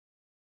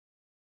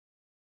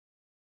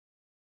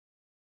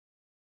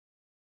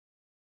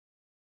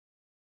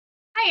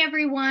Hi,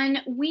 everyone.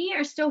 We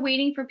are still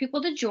waiting for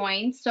people to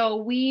join, so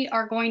we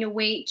are going to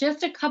wait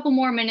just a couple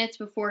more minutes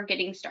before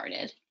getting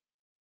started.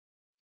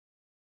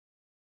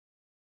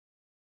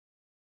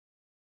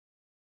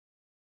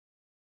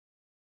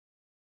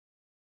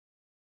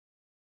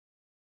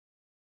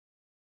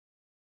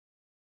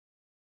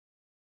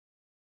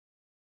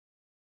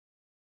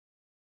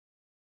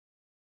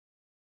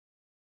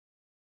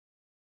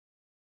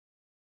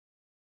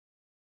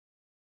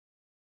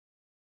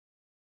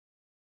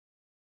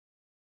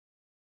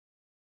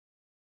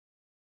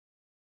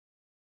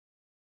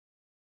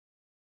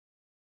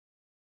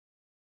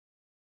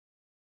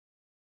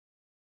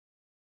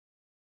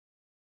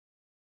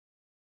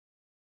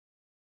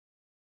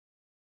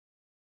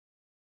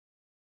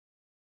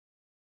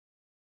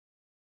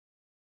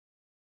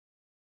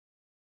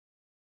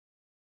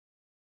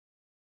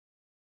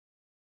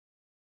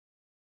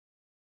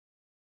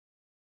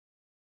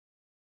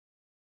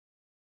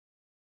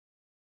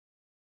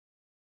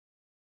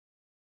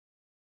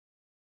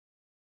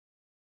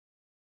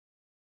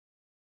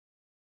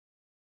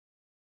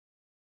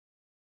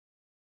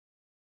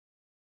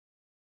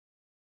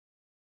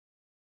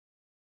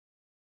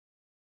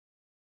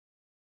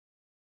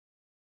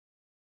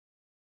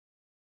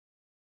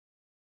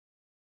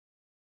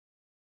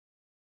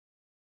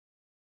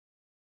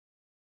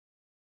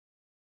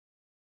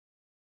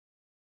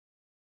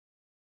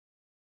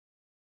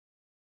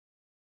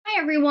 Hi,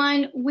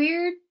 everyone.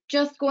 We're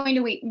just going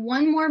to wait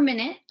one more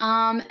minute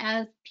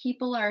as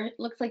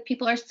looks like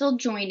people are still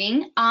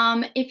joining.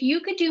 If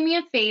you could do me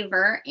a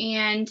favor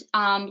and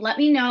let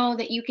me know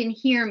that you can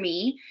hear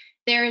me.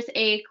 There's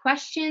a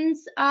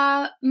questions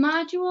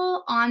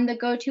module on the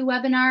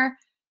GoToWebinar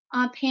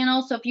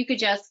panel. So if you could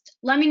just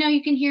let me know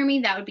you can hear me,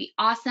 that would be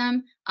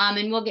awesome.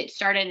 And we'll get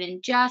started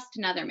in just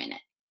another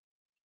minute.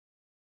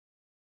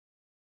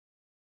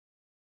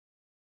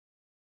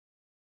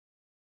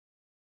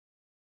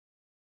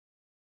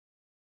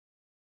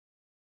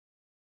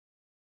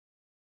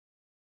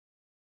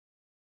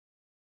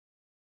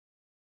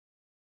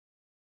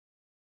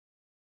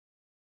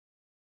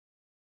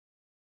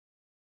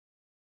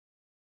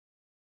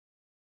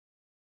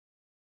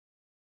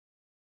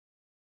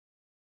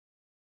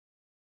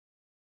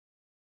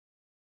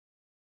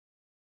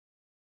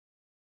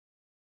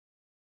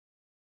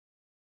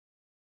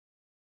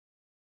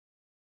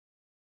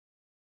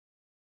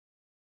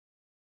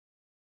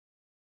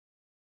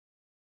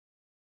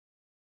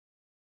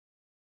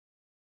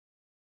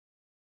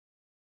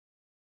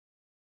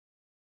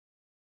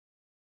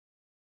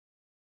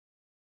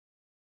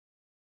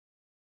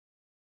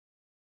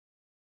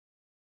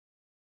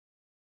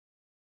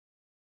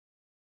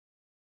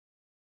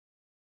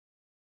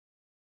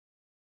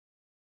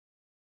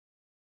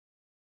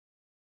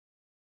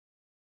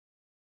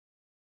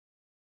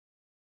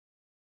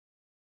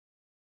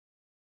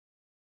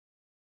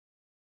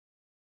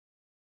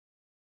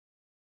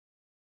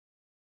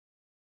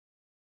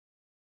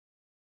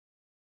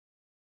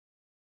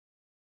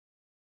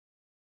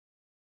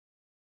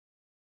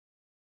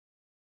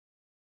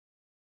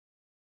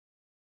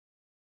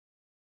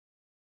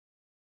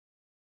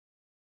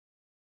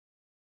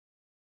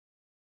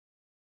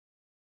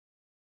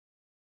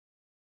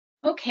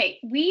 Okay,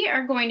 we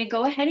are going to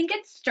go ahead and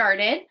get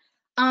started.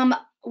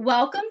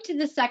 Welcome to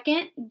the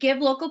second Give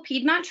Local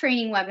Piedmont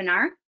training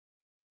webinar.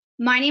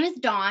 My name is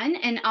Dawn,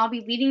 and I'll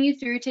be leading you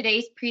through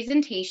today's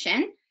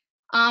presentation.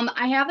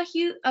 I have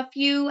a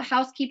few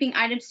housekeeping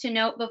items to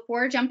note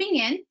before jumping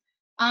in.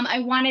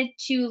 I wanted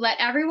to let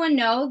everyone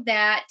know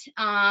that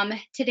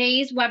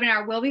today's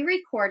webinar will be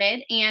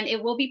recorded and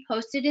it will be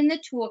posted in the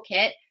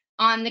toolkit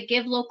on the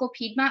Give Local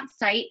Piedmont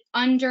site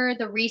under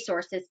the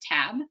Resources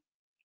tab.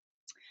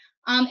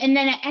 And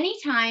then at any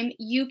time,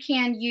 you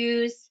can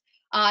use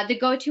the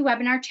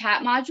GoToWebinar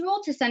chat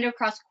module to send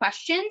across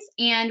questions,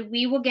 and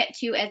we will get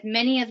to as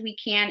many as we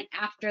can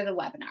after the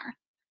webinar.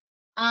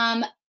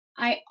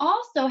 I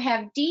also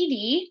have Dee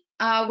Dee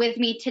with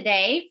me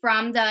today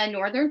from the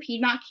Northern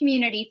Piedmont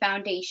Community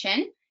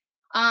Foundation.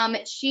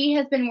 She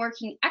has been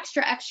working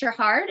extra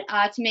hard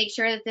to make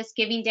sure that this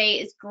Giving Day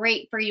is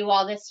great for you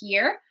all this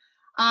year.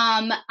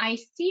 I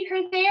see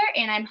her there,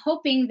 and I'm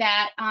hoping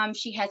that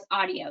she has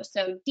audio.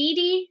 So Dee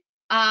Dee,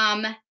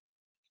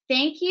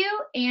 thank you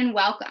and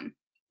welcome.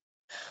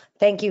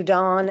 Thank you,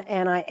 Dawn,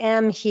 and I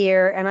am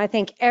here, and I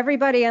think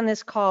everybody on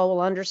this call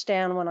will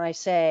understand when I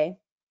say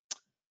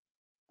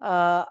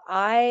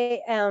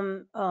I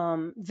am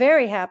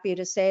very happy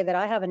to say that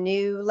I have a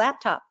new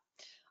laptop.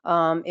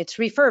 It's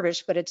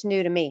refurbished, but it's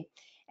new to me.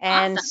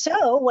 And Awesome.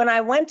 so when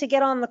I went to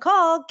get on the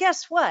call,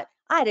 guess what?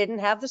 I didn't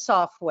have the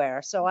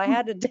software. So I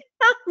had to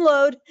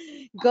download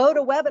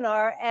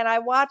GoToWebinar, and I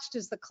watched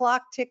as the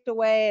clock ticked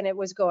away and it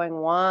was going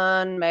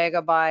 1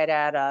 megabyte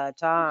at a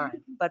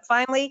time. But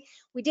finally,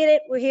 we did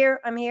it. We're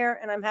here. I'm here,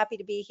 and I'm happy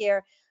to be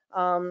here.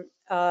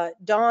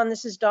 Dawn,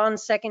 this is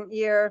Dawn's second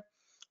year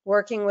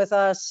working with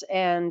us,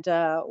 and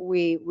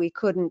we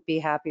couldn't be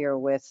happier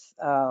with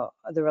the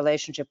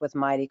relationship with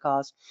Mighty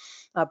Cause,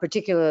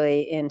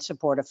 particularly in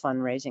support of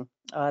fundraising.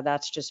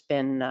 That's just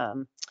been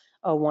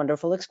a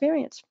wonderful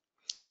experience.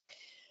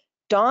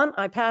 Dawn,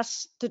 I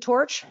pass the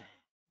torch.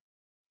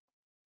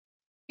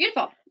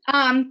 Beautiful.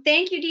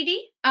 Thank you, Dee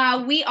Dee.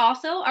 We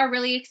also are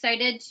really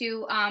excited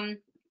to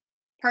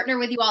partner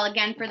with you all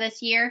again for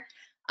this year.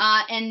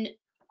 And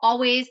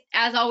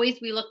as always,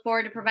 we look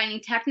forward to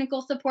providing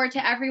technical support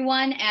to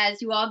everyone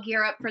as you all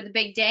gear up for the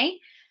big day.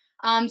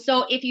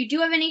 So if you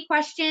do have any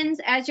questions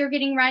as you're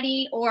getting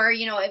ready, or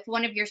if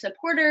one of your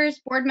supporters,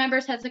 board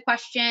members has a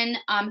question,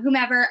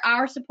 whomever,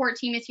 our support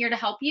team is here to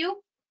help you.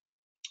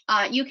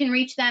 You can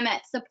reach them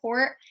at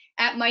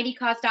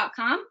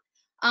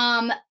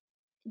support@mightycause.com.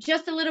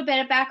 Just a little bit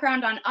of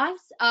background on us.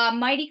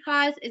 Mighty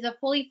Cause is a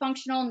fully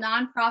functional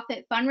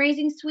nonprofit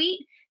fundraising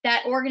suite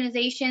that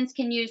organizations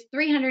can use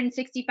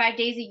 365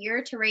 days a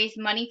year to raise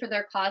money for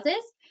their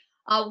causes.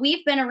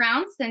 We've been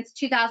around since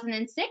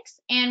 2006,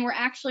 and we're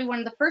actually one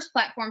of the first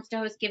platforms to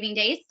host Giving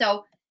Days.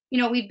 So,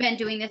 we've been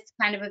doing this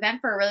kind of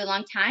event for a really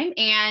long time,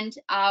 and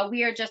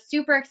we are just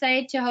super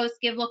excited to host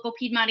Give Local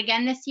Piedmont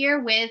again this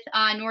year with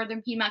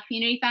Northern Piedmont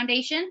Community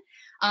Foundation.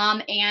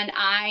 And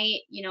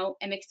I,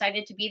 am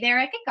excited to be there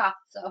at kickoff.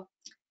 So,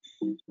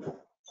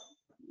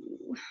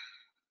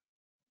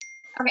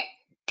 okay.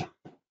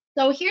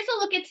 So here's a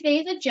look at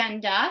today's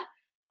agenda.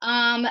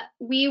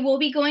 We will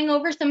be going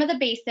over some of the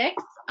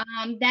basics.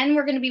 Then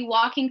we're going to be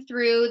walking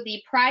through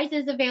the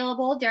prizes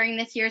available during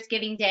this year's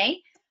Giving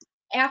Day.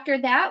 After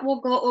that, we'll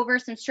go over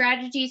some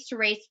strategies to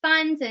raise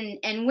funds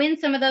and win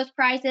some of those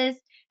prizes.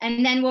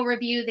 And then we'll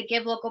review the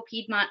Give Local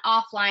Piedmont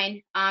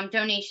offline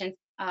donations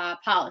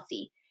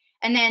policy.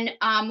 And then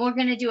we're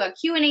going to do a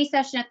Q&A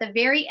session at the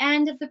very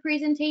end of the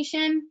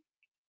presentation.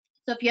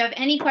 So if you have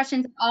any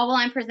questions at all while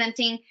I'm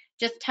presenting,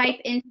 just type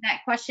into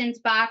that questions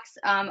box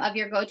of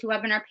your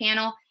GoToWebinar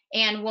panel,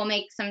 and we'll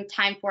make some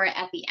time for it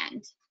at the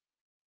end.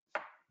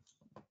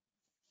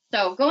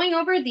 So going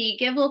over the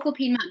Give Local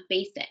Piedmont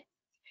basics.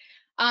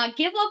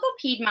 Give Local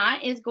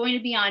Piedmont is going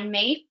to be on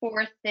May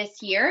 4th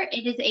this year.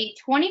 It is a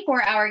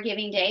 24-hour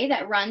giving day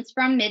that runs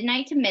from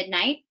midnight to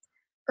midnight.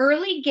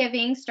 Early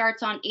giving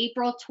starts on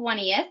April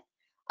 20th.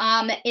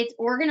 It's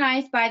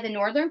organized by the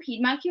Northern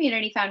Piedmont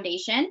Community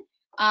Foundation.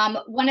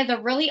 One of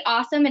the really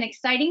awesome and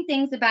exciting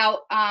things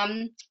about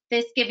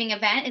this giving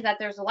event is that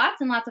there's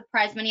lots and lots of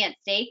prize money at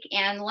stake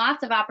and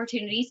lots of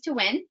opportunities to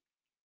win.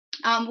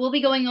 We'll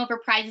be going over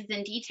prizes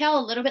in detail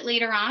a little bit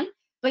later on,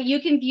 but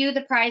you can view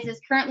the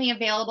prizes currently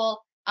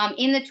available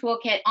in the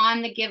toolkit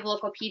on the Give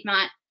Local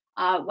Piedmont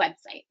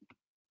website.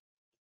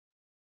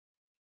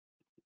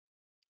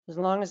 As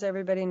long as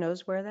everybody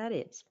knows where that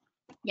is.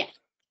 Yes,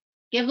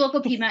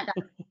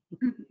 givelocalpiedmont.com.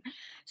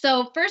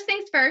 So first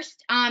things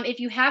first, if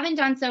you haven't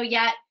done so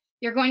yet,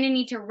 you're going to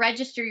need to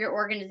register your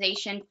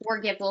organization for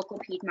Give Local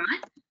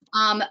Piedmont.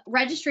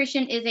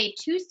 Registration is a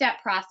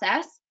two-step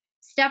process.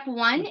 Step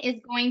one is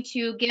going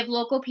to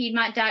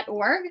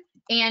givelocalpiedmont.org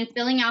and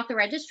filling out the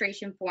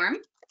registration form.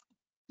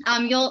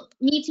 You'll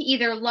need to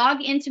either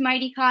log into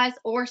Mighty Cause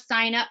or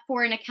sign up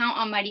for an account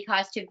on Mighty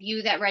Cause to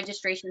view that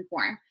registration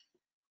form.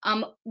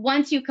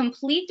 Once you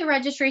complete the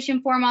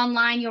registration form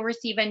online, you'll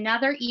receive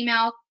another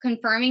email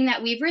confirming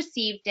that we've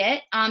received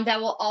it. That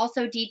will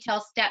also detail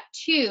step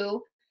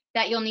 2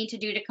 that you'll need to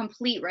do to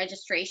complete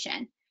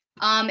registration.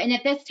 And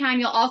at this time,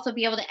 you'll also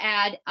be able to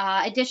add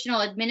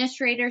additional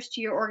administrators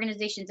to your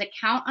organization's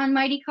account on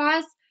Mighty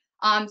Cause.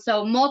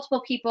 So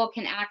multiple people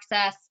can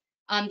access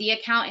the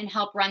account and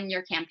help run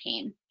your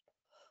campaign.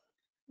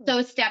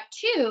 So step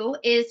 2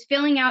 is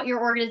filling out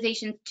your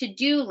organization's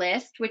to-do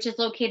list, which is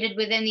located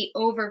within the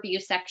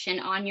overview section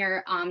on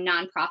your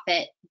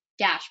nonprofit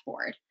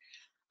dashboard.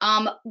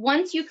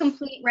 Once you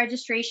complete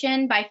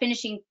registration by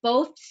finishing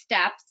both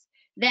steps,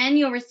 then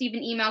you'll receive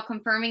an email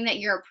confirming that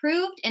you're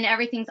approved and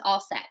everything's all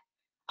set.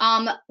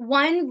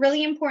 One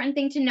really important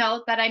thing to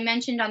note that I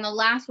mentioned on the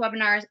last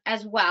webinar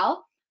as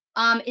well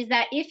is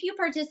that if you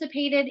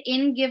participated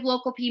in Give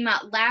Local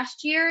Piedmont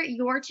last year,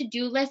 your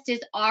to-do list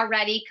is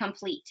already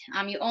complete.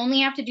 You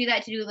only have to do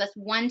that to-do list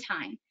one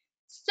time.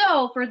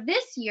 So for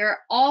this year,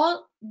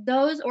 all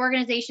those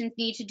organizations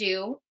need to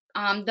do,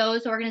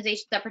 those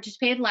organizations that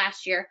participated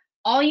last year,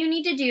 all you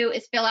need to do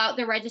is fill out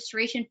the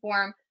registration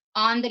form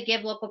on the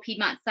Give Local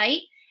Piedmont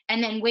site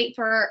and then wait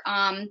for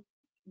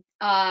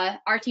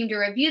our team to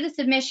review the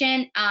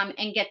submission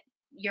and get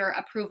your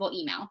approval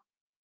email.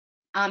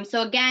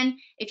 So again,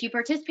 if you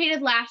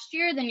participated last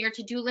year, then your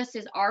to-do list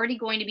is already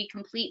going to be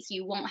complete, so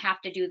you won't have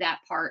to do that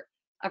part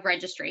of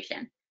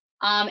registration.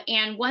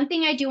 And one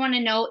thing I do want to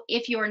note,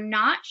 if you're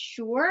not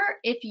sure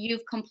if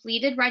you've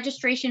completed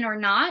registration or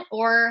not,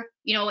 or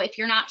if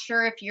you're not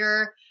sure if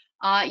you're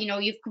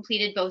you've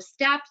completed both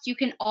steps, you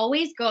can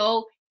always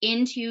go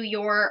into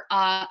your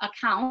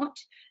account,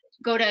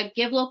 go to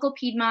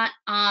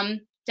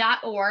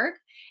givelocalpiedmont.org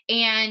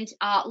and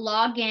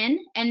log in,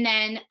 and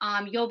then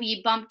you'll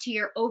be bumped to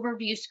your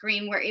overview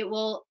screen where it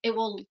will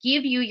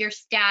give you your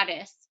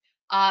status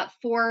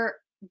for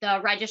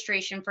the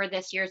registration for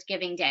this year's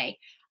Giving Day.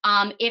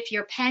 If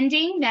you're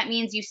pending, that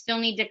means you still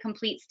need to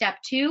complete step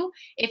 2.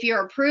 If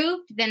you're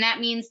approved, then that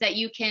means that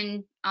you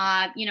can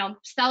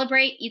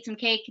celebrate, eat some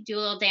cake, do a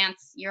little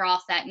dance, you're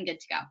all set and good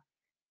to go.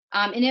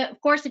 And of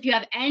course, if you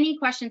have any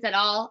questions at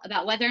all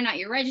about whether or not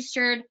you're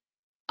registered,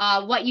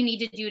 what you need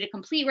to do to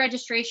complete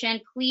registration,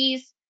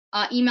 please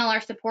email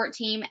our support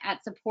team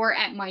at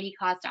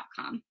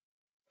support@mightycause.com.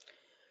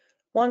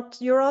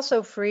 You're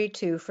also free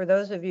to, for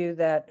those of you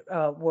that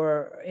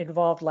were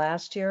involved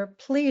last year,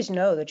 please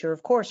know that you're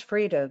of course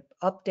free to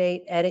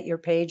update, edit your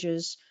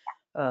pages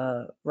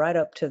right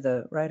up to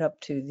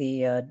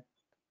the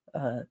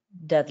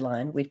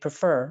deadline. We'd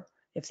prefer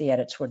if the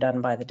edits were done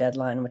by the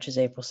deadline, which is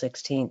April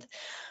 16th.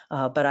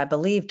 But I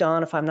believe,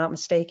 Dawn, if I'm not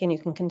mistaken, you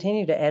can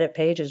continue to edit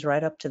pages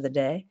right up to the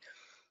day.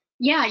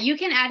 Yeah, you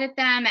can edit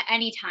them at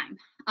any time,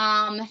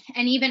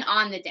 and even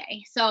on the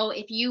day. So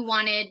if you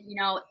wanted,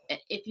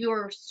 if you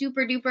were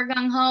super duper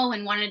gung ho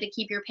and wanted to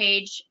keep your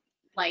page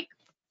like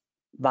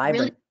really,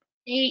 Vibrant.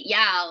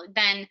 yeah,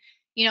 then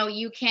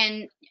you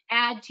can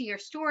add to your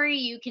story.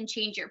 You can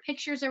change your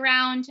pictures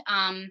around.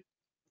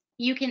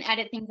 You can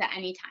edit things at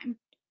any time.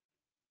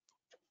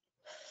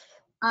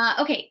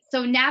 Okay,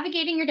 so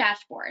navigating your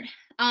dashboard.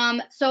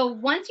 So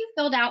once you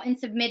filled out and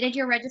submitted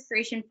your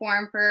registration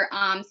form for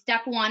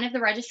step 1 of the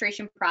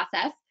registration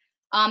process,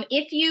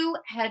 if you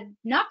had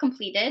not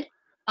completed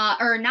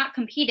or not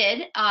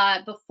competed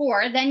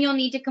before, then you'll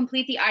need to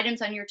complete the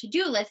items on your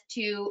to-do list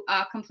to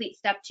complete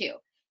step 2.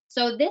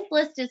 So this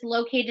list is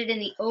located in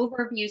the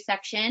overview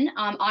section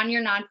on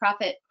your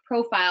nonprofit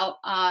profile,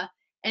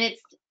 and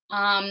it's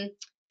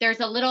there's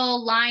a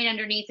little line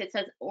underneath that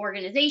says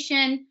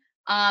organization,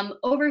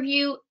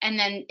 overview, and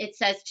then it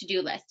says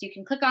to-do list. You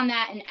can click on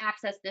that and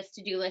access this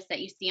to-do list that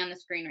you see on the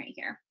screen right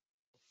here.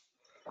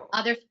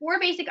 There's 4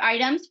 basic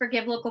items for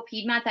Give Local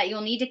Piedmont that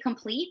you'll need to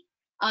complete.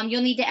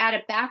 You'll need to add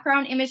a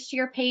background image to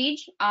your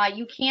page.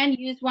 You can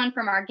use one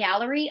from our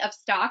gallery of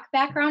stock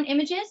background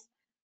images.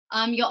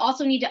 You'll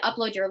also need to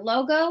upload your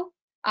logo.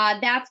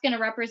 That's going to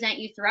represent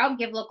you throughout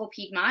Give Local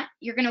Piedmont.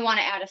 You're going to want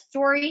to add a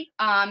story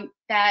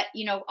that,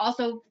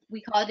 also we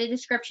call it a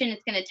description.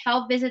 It's going to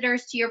tell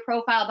visitors to your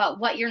profile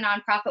about what your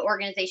nonprofit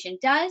organization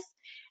does.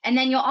 And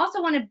then you'll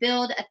also want to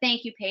build a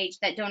thank you page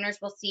that donors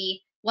will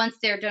see once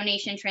their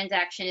donation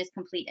transaction is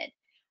completed.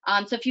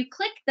 So if you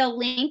click the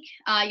link,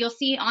 you'll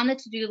see on the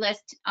to-do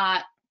list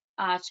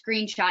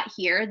screenshot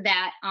here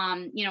that,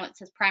 it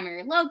says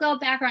primary logo,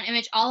 background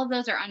image, all of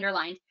those are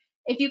underlined.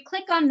 If you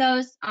click on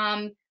those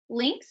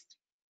links,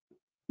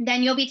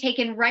 then you'll be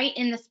taken right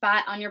in the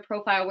spot on your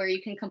profile where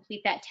you can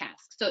complete that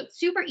task. So it's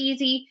super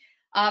easy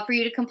for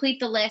you to complete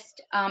the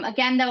list.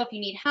 Again, though, if you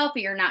need help or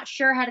you're not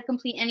sure how to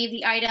complete any of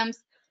the items,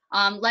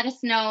 let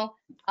us know.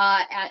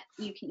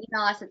 You can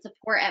email us at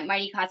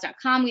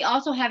support@mightycause.com. We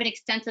also have an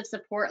extensive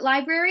support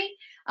library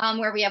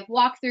where we have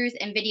walkthroughs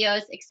and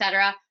videos,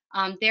 etc.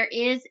 There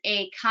is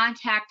a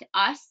contact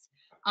us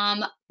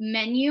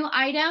menu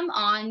item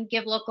on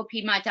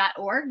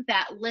givelocalpiedmont.org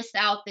that lists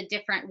out the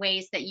different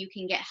ways that you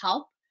can get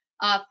help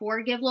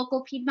for Give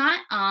Local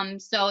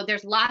Piedmont. So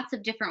there's lots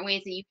of different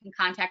ways that you can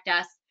contact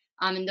us,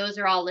 and those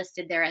are all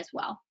listed there as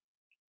well.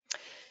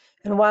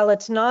 And while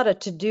it's not a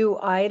to-do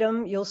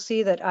item, you'll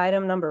see that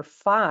item number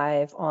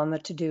 5 on the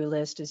to-do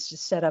list is to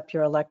set up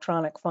your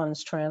electronic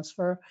funds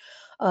transfer.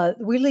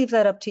 We leave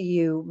that up to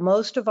you.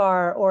 Most of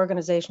our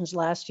organizations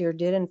last year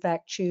did in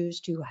fact choose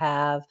to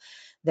have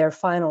their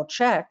final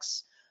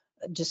checks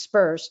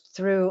dispersed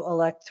through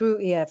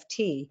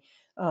EFT,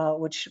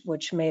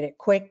 which made it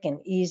quick and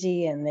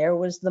easy. And there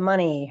was the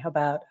money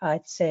about,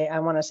 I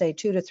want to say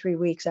 2 to 3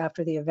 weeks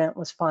after the event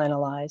was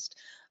finalized.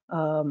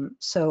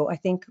 So I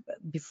think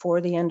before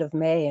the end of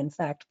May, in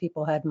fact,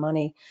 people had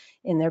money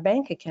in their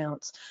bank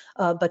accounts.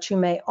 But you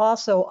may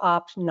also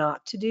opt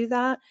not to do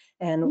that,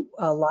 and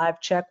a live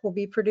check will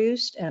be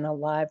produced and a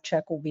live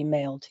check will be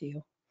mailed to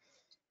you.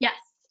 Yes,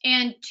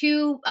 and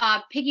to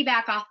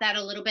piggyback off that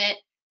a little bit,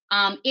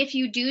 if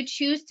you do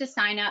choose to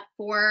sign up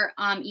for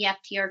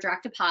EFT or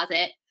direct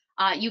deposit,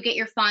 you get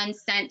your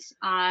funds sent.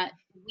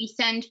 We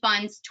send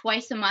funds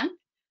twice a month,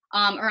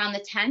 around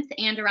the 10th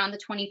and around the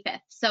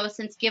 25th. So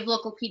since Give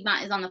Local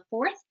Piedmont is on the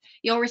 4th,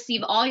 you'll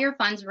receive all your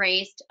funds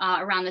raised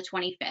around the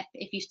 25th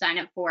if you sign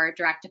up for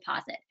direct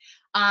deposit.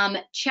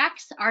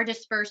 Checks are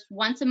dispersed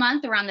once a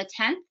month around the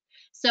 10th.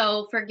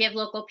 So for Give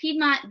Local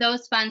Piedmont,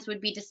 those funds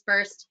would be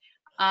dispersed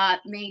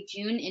May,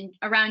 June, and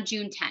around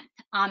June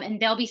 10th. And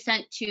they'll be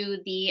sent to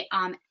the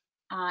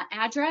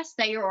address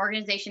that your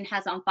organization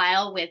has on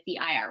file with the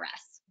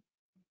IRS.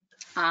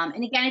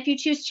 And again, if you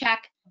choose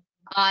check,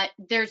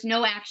 there's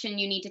no action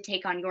you need to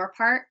take on your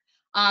part.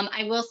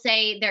 I will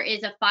say there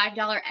is a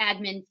 $5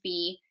 admin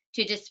fee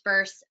to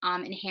disperse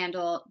and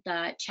handle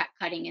the check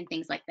cutting and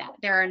things like that.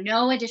 There are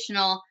no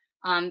additional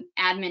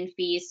admin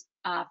fees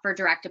for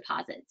direct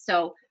deposit.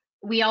 So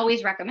we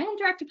always recommend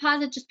direct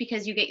deposit just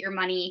because you get your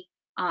money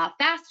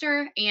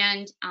faster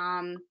and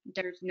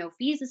there's no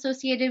fees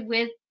associated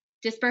with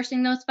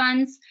dispersing those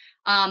funds.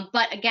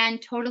 But again,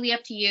 totally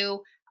up to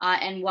you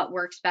and what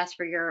works best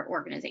for your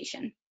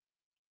organization.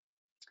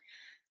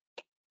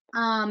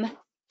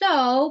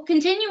 So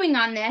continuing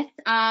on this,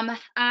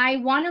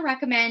 I want to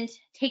recommend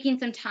taking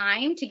some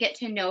time to get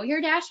to know your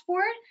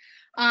dashboard.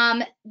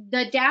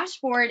 The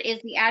dashboard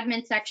is the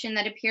admin section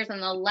that appears on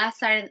the left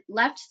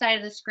side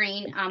of the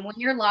screen when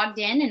you're logged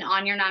in and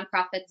on your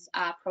nonprofit's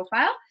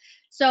profile.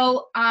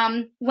 So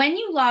when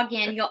you log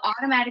in, you'll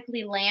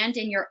automatically land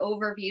in your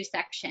overview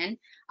section,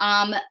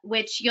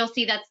 which you'll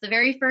see that's the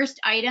very first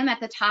item at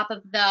the top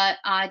of the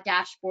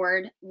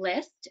dashboard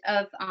list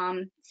of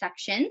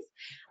sections.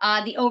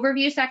 The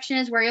overview section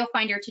is where you'll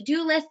find your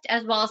to-do list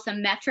as well as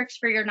some metrics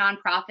for your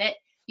nonprofit.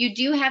 You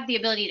do have the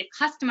ability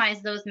to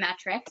customize those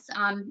metrics.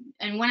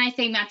 And when I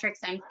say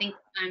metrics, I'm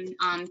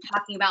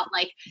talking about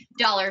like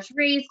dollars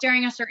raised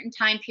during a certain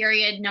time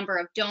period, number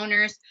of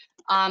donors,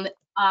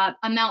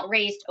 amount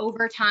raised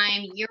over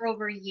time, year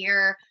over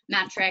year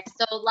metrics.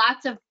 So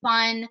lots of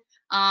fun,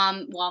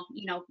 well,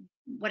 you know,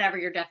 whatever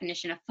your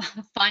definition of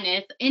fun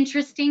is,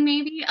 interesting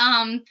maybe,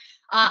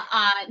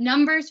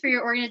 numbers for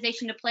your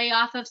organization to play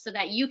off of so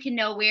that you can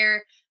know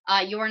where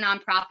your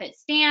nonprofit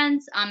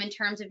stands in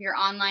terms of your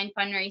online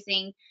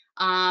fundraising,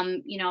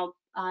 you know,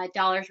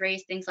 dollars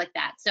raised, things like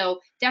that.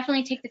 So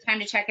definitely take the time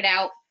to check it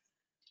out,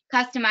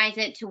 customize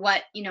it to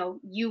what, you know,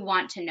 you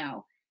want to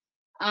know.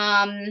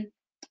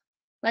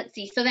 Let's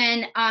see. So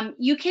then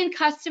you can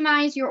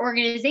customize your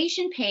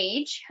organization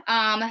page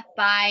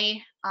by,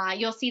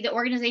 you'll see the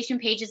organization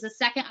page is the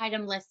second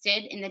item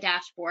listed in the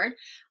dashboard.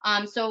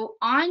 So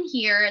on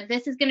here,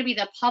 this is going to be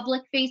the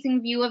public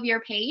facing view of your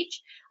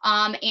page.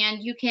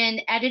 And you can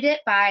edit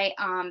it by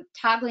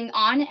toggling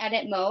on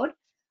edit mode.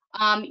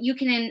 You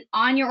can,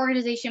 on your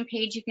organization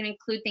page, you can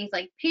include things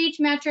like page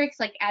metrics,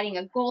 like adding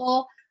a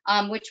goal,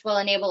 which will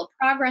enable a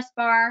progress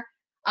bar.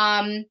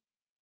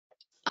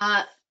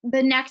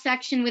 The next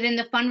section within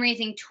the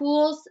fundraising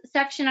tools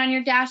section on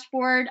your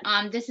dashboard,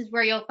 this is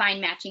where you'll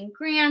find matching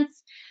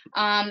grants,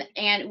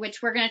 and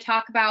which we're going to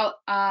talk about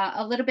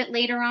a little bit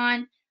later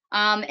on.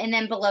 And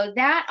then below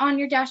that on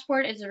your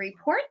dashboard is the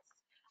reports,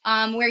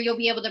 where you'll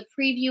be able to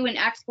preview and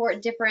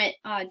export different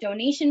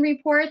donation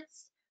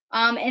reports.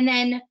 And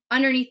then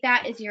underneath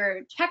that is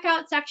your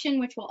checkout section,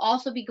 which we'll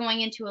also be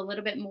going into a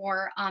little bit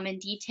more in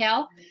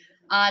detail.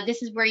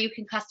 This is where you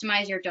can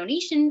customize your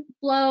donation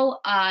flow,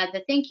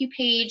 the thank you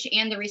page,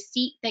 and the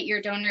receipt that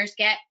your donors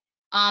get.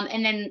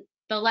 And then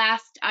the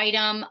last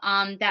item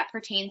that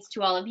pertains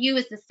to all of you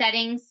is the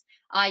settings.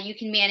 You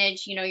can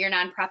manage, you know, your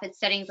nonprofit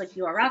settings like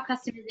URL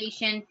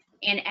customization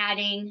and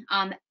adding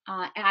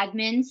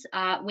admins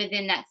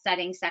within that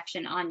settings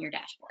section on your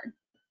dashboard.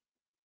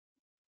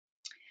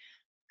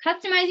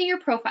 Customizing your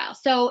profile.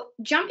 So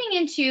jumping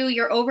into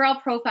your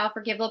overall profile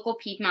for Give Local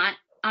Piedmont,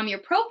 your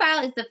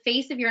profile is the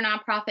face of your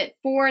nonprofit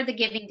for the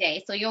giving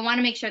day. So you'll want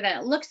to make sure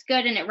that it looks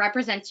good and it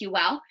represents you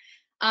well.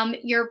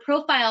 Your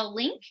profile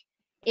link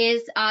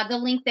is the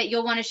link that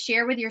you'll want to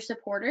share with your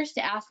supporters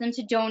to ask them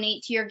to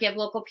donate to your Give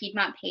Local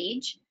Piedmont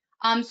page.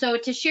 So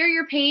to share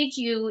your page,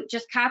 you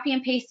just copy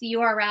and paste the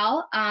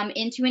URL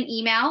into an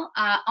email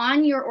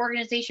on your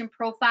organization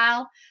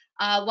profile.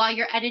 While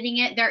you're editing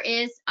it, there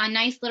is a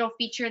nice little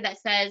feature that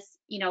says,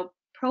 you know,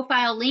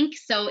 profile link.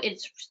 So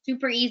it's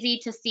super easy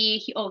to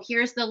see, oh,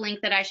 here's the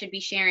link that I should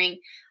be sharing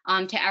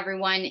to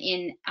everyone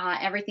in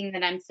everything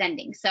that I'm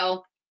sending.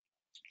 So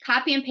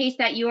copy and paste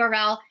that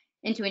URL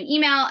into an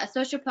email, a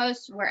social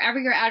post, wherever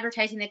you're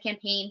advertising the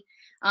campaign.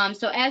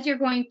 So as you're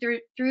going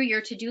through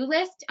your to-do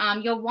list,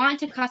 you'll want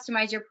to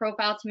customize your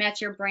profile to match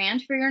your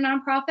brand for your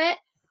nonprofit.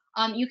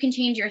 You can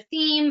change your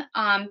theme,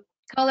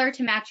 color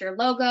to match your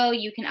logo.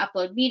 You can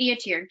upload media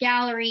to your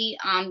gallery.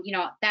 You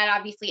know, that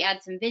obviously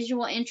adds some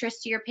visual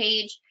interest to your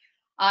page.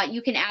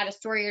 You can add a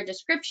story or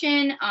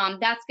description.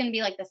 That's going to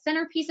be like the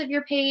centerpiece of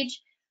your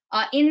page.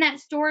 In that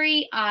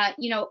story,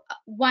 you know,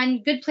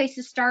 one good place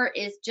to start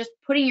is just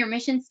putting your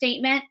mission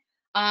statement.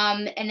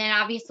 And then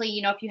obviously,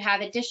 you know, if you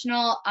have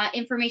additional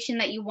information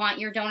that you want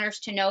your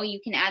donors to know, you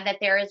can add that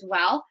there as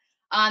well.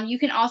 You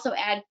can also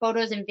add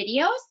photos and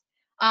videos.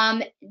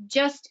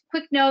 Just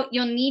quick note,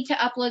 you'll need to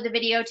upload the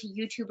video to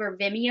YouTube or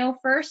Vimeo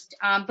first.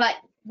 But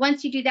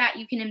once you do that,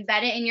 you can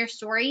embed it in your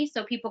story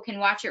so people can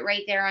watch it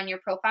right there on your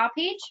profile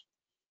page.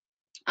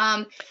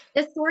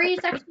 The story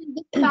section,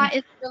 this spot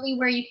is really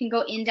where you can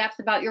go in depth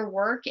about your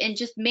work and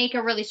just make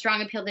a really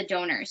strong appeal to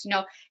donors. You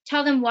know,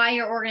 tell them why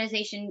your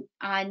organization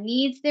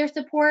needs their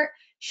support,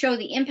 show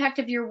the impact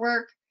of your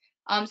work.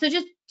 So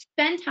just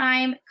spend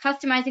time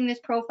customizing this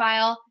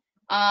profile.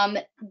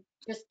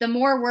 Just the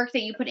more work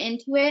that you put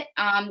into it,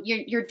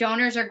 your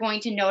donors are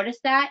going to notice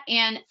that.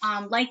 And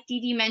like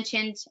Dee Dee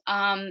mentioned,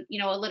 you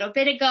know, a little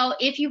bit ago,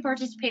 if you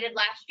participated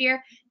last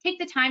year, take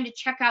the time to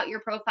check out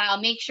your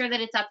profile, make sure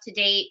that it's up to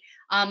date,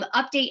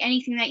 update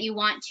anything that you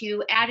want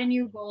to, add a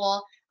new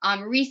goal,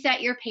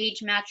 reset your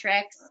page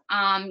metrics,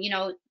 you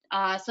know,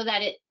 so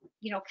that it,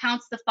 you know,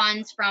 counts the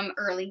funds from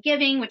early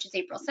giving, which is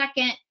April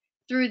 2nd,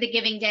 through the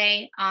giving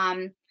day.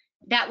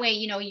 That way,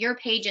 you know, your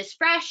page is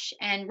fresh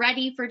and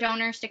ready for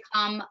donors to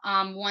come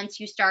once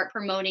you start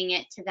promoting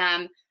it to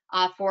them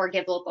for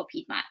Give Local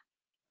Piedmont.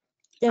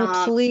 And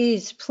Um,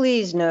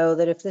 please know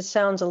that if this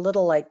sounds a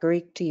little like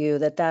Greek to you,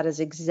 that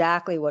is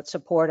exactly what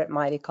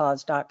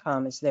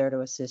support@mightycause.com is there to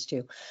assist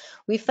you.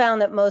 We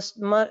found that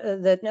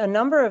that a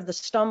number of the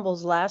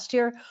stumbles last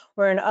year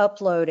were in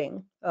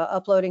uploading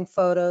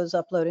photos,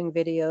 uploading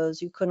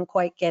videos. You couldn't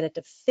quite get it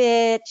to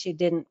fit. You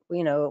didn't,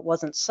 it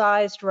wasn't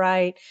sized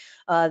right.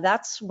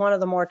 That's one of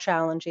the more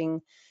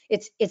challenging.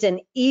 It's an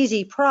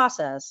easy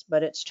process,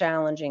 but it's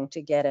challenging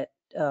to get it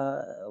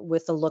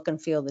with the look and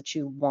feel that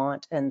you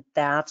want. And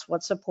that's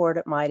what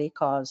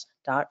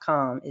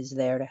support@mightycause.com is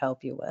there to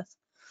help you with.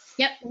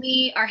 Yep,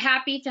 we are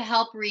happy to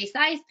help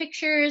resize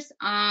pictures.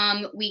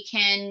 We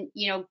can,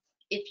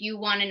 if you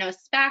want to know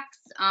specs,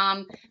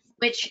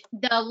 which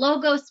the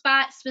logo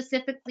spot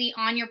specifically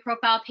on your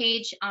profile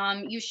page,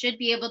 you should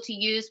be able to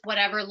use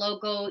whatever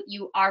logo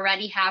you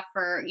already have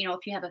for,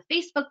 if you have a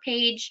Facebook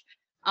page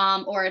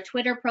or a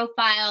Twitter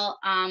profile,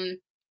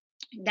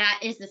 that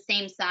is the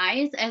same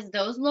size as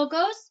those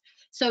logos.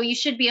 So you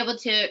should be able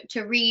to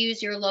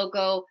reuse your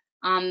logo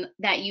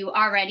that you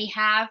already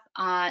have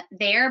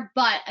there.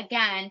 But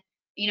again,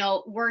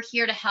 we're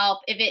here to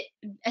help. If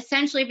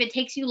it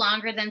takes you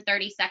longer than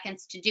 30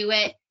 seconds to do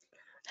it,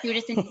 shoot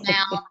us an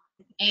email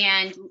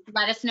and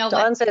let us know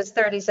Dawn says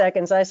 30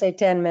 seconds. I say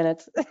 10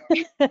 minutes.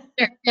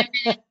 whatever,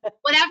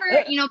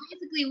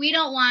 basically we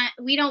don't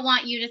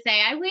want you to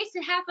say, I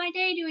wasted half my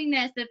day doing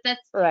this. If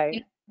that's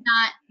Right.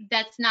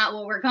 that's not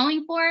what we're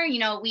going for.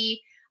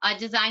 We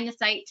designed the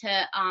site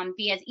to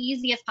be as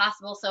easy as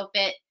possible. So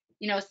if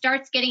it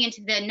starts getting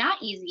into the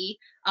not easy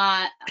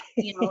idea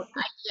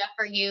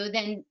for you,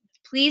 then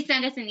please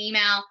send us an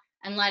email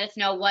and let us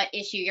know what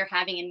issue you're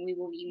having, and we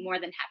will be more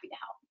than happy to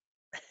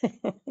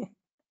help.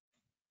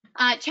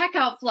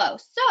 Checkout flow.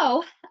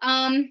 So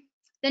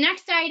the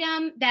next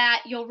item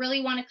that you'll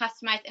really want to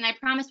customize, and I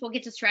promise we'll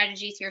get to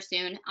strategies here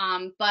soon,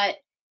 but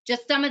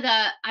just some of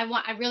the,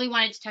 I really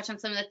wanted to touch on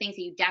some of the things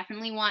that you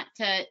definitely want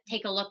to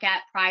take a look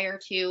at prior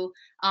to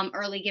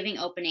early giving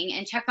opening,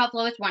 and checkout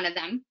flow is one of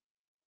them.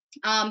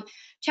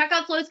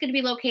 Checkout flow is going to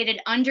be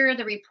located under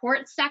the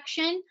report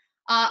section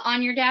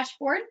on your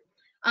dashboard.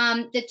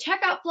 The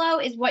checkout flow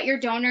is what your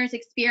donors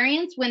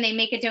experience when they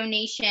make a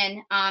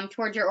donation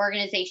towards your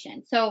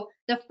organization. So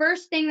the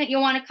first thing that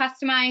you'll want to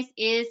customize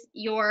is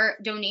your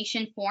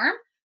donation form.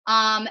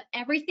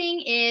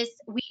 Everything is,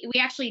 we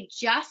actually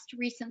just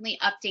recently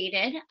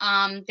updated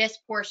this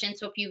portion.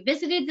 So if you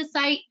visited the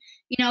site,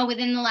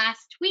 within the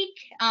last week,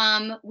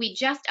 we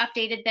just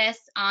updated this.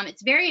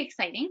 It's very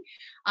exciting,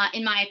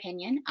 in my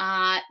opinion.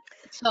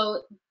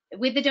 So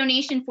with the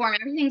donation form,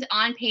 everything's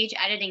on page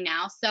editing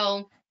now.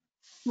 So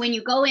when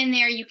you go in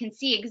there, you can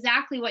see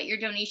exactly what your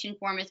donation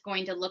form is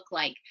going to look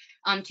like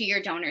to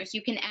your donors.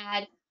 You can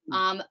add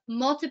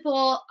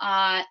multiple,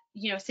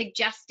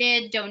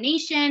 suggested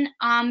donation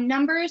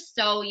numbers.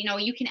 So,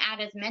 you can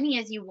add as many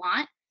as you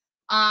want,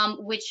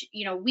 which,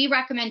 we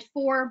recommend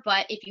 4,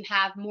 but if you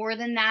have more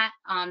than that,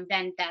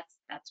 then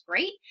that's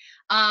great.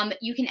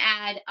 You can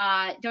add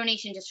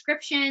donation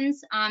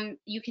descriptions.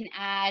 You can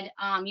add,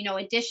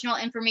 additional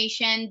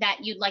information that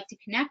you'd like to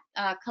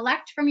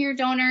collect from your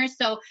donors.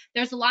 So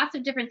there's lots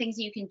of different things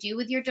that you can do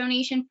with your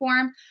donation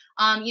form.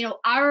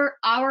 Our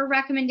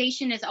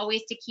recommendation is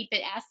always to keep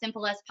it as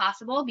simple as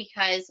possible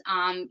because,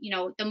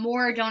 the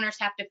more donors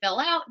have to fill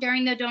out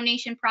during the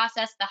donation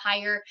process, the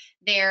higher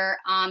their,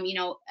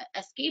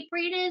 escape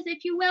rate is,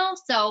 if you will.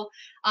 So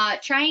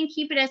try and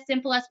keep it as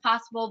simple as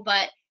possible,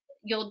 but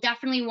you'll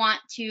definitely want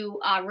to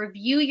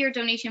review your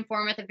donation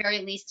form at the very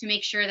least to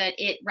make sure that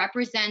it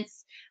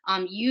represents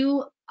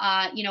you,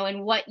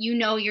 and what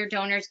your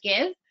donors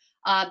give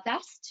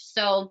best.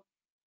 So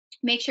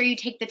make sure you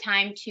take the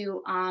time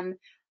to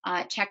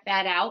check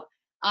that out.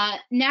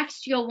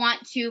 Next, you'll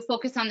want to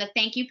focus on the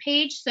thank you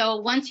page. So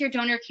once your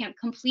donor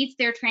completes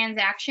their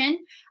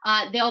transaction,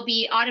 they'll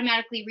be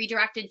automatically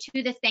redirected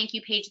to this thank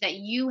you page that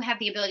you have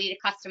the ability to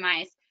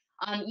customize.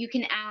 You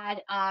can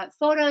add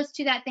photos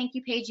to that thank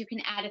you page. You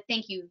can add a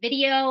thank you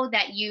video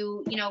that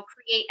you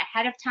create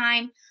ahead of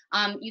time.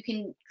 You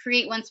can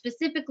create one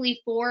specifically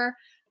for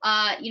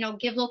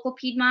Give Local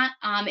Piedmont.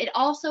 It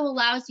also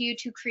allows you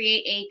to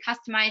create a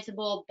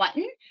customizable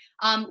button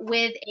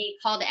with a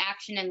call to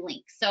action and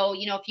link. So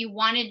if you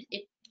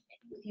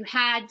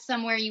had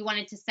somewhere you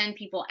wanted to send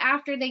people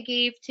after they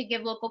gave to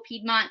Give Local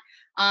Piedmont,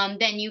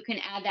 then you can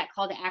add that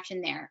call to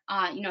action there.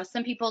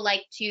 Some people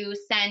like to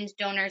send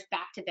donors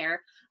back to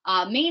their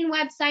main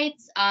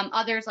websites.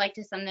 Others like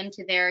to send them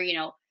to their,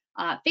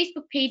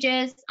 Facebook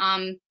pages.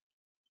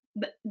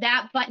 But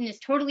that button is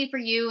totally for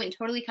you and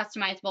totally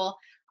customizable.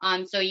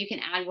 So you can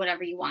add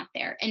whatever you want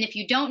there. And if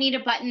you don't need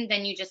a button,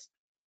 then you just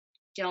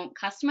don't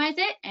customize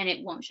it and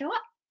it won't show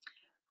up.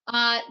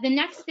 The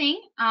next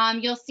thing,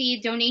 you'll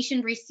see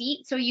donation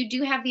receipt. So you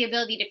do have the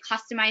ability to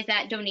customize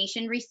that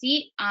donation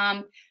receipt.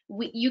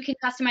 You can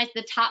customize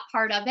the top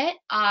part of it.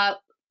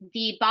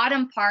 the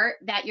bottom part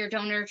that your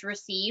donors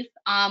receive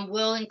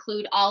will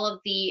include all of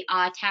the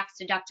tax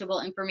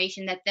deductible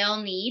information that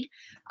they'll need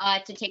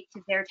to take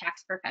to their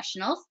tax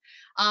professionals.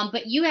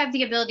 But you have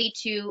the ability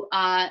to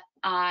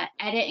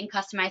edit and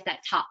customize that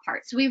top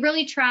part. So we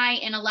really try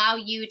and allow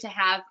you to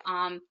have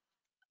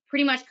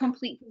pretty much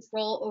complete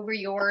control over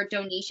your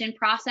donation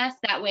process.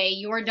 That way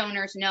your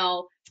donors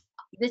know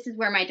this is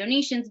where my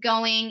donation's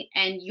going,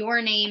 and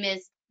your name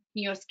is,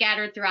 you know,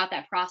 scattered throughout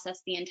that process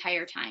the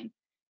entire time.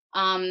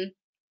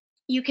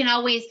 You can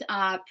always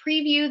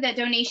preview that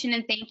donation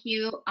and thank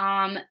you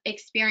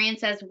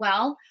experience as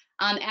well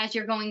as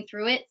you're going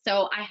through it.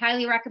 So I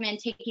highly recommend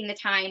taking the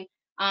time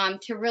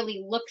to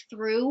really look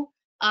through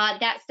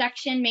that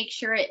section, make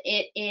sure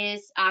it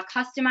is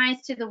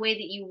customized to the way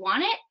that you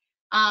want it,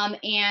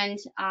 and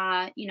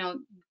you know,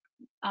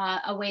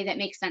 a way that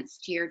makes sense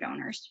to your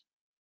donors.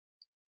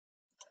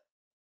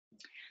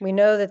 We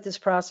know that this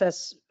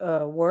process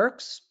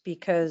works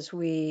because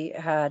we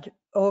had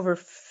over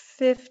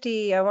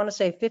 50, I want to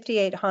say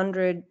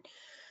 5,800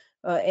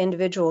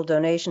 individual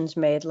donations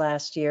made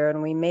last year,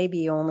 and we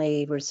maybe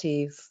only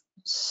receive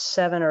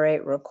 7 or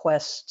 8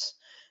 requests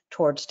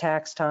towards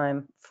tax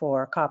time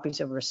for copies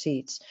of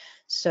receipts.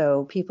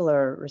 So people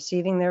are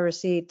receiving their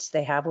receipts,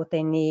 they have what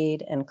they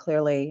need, and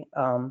clearly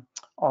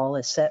all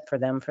is set for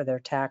them for their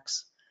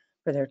tax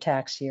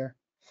year.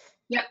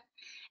 Yep.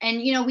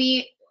 And you know,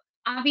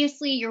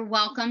 obviously you're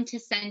welcome to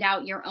send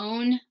out your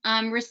own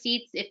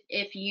receipts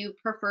if you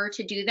prefer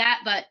to do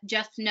that, but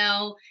just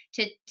know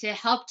to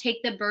help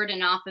take the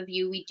burden off of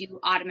you, we do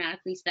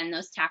automatically send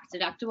those tax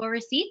deductible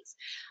receipts.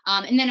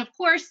 And then of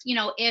course, you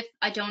know, if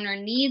a donor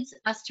needs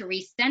us to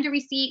resend a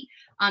receipt,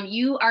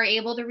 you are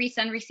able to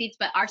resend receipts,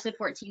 but our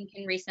support team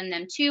can resend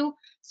them too.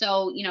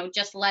 So, you know,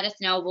 just let us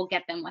know, we'll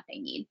get them what they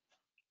need.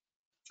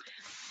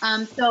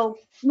 So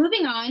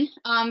moving on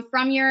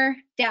from your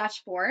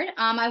dashboard,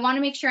 I want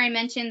to make sure I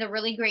mention the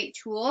really great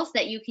tools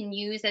that you can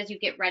use as you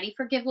get ready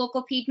for Give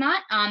Local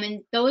Piedmont.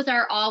 And those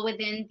are all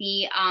within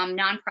the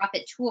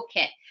nonprofit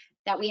toolkit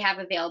that we have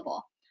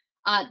available.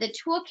 The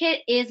toolkit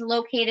is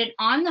located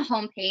on the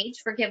homepage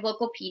for Give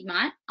Local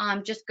Piedmont.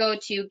 Just go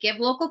to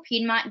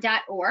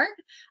givelocalpiedmont.org,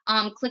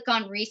 click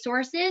on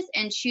resources,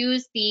 and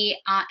choose the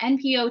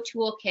NPO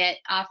toolkit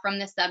from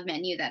the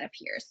submenu that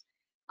appears.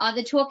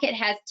 The toolkit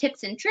has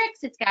tips and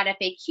tricks, it's got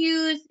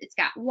FAQs, it's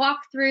got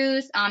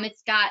walkthroughs,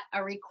 it's got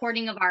a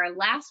recording of our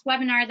last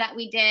webinar that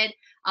we did.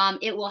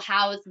 It will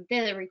house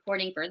the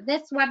recording for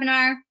this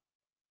webinar.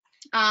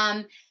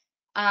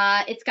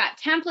 It's got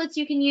templates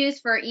you can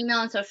use for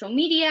email and social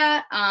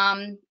media.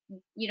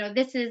 You know,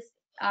 this is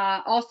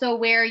also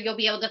where you'll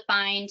be able to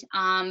find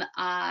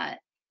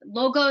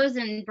logos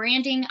and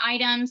branding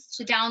items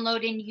to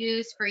download and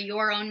use for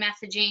your own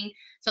messaging.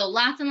 So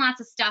lots and lots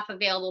of stuff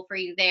available for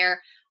you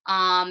there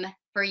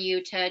for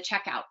you to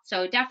check out.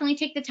 So definitely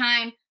take the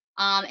time.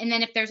 And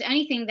then if there's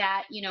anything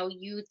that, you know,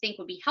 you think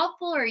would be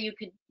helpful or you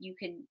could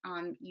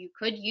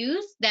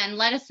use, then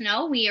let us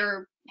know. We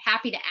are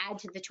happy to add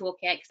to the toolkit,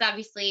 because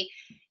obviously,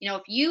 you know,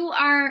 if you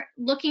are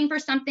looking for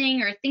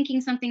something or thinking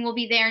something will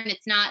be there and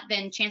it's not,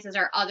 then chances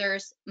are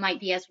others might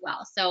be as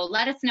well. So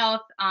let us know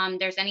if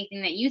there's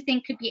anything that you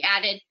think could be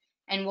added,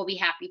 and we'll be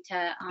happy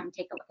to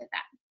take a look at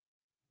that.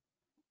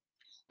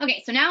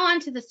 Okay, so now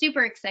on to the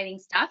super exciting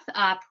stuff,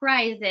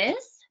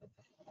 prizes.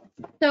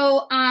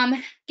 So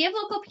Give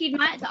Local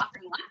Piedmont is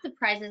offering lots of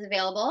prizes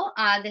available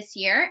this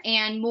year,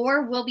 and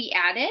more will be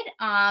added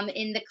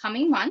in the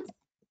coming months.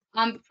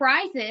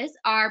 Prizes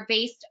are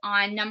based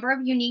on number of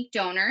unique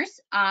donors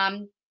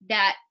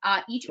that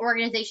each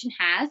organization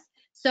has.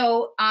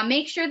 So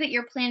make sure that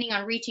you're planning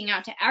on reaching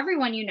out to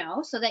everyone you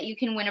know so that you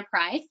can win a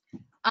prize.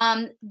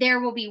 There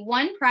will be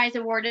one prize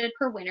awarded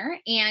per winner,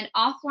 and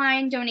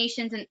offline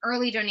donations and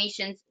early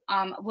donations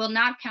will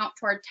not count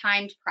toward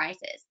timed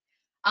prizes.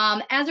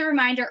 As a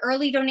reminder,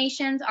 early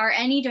donations are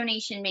any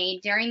donation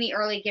made during the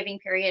early giving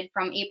period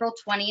from April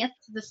 20th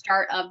to the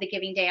start of the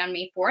giving day on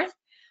May 4th.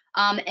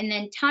 And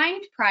then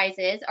timed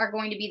prizes are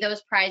going to be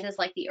those prizes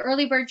like the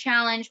Early Bird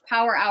Challenge,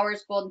 Power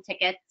Hours, Golden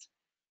Tickets.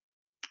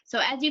 So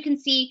as you can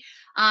see,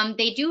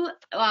 we do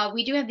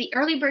have the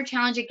Early Bird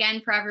Challenge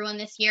again for everyone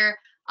this year.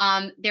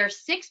 There's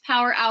 6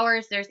 Power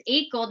Hours, there's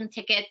 8 Golden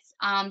Tickets,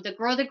 the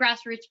Grow the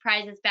Grassroots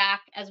prize is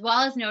back, as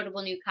well as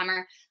Notable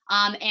Newcomer.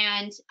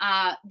 And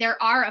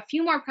there are a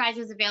few more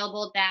prizes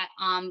available that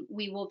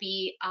we will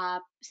be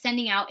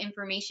sending out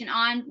information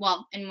on.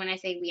 Well, and when I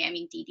say we, I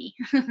mean Dee Dee.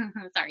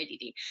 Sorry, Dee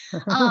Dee.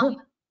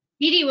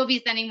 Dee Dee will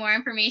be sending more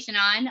information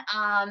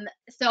on.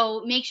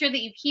 So make sure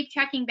that you keep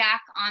checking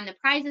back on the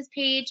prizes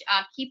page.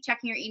 Keep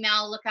checking your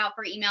email. Look out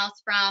for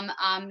emails from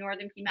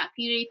Northern Piedmont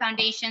Community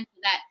Foundation so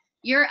that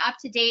you're up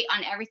to date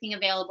on everything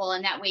available,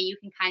 and that way you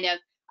can kind of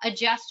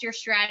adjust your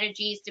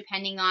strategies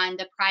depending on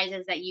the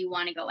prizes that you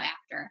want to go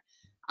after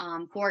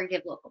for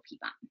Give Local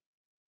Piedmont.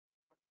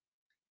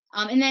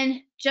 And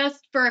then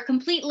just for a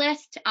complete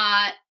list,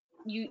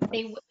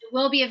 they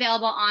will be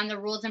available on the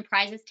Rules and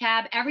Prizes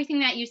tab. Everything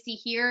that you see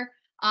here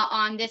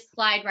on this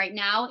slide right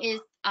now is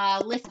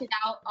listed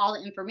out. All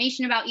the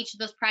information about each of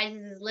those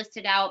prizes is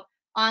listed out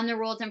on the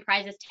Rules and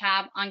Prizes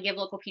tab on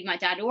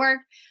givelocalpiedmont.org.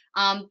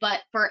 But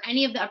for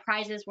any of the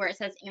prizes where it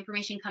says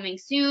information coming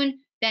soon,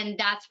 then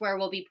that's where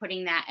we'll be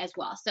putting that as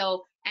well.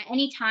 So at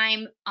any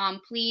time,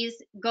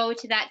 please go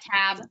to that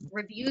tab,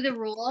 review the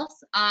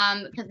rules,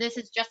 because this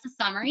is just a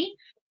summary.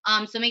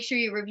 So make sure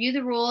you review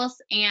the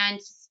rules and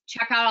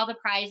check out all the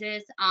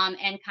prizes,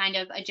 and kind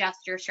of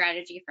adjust your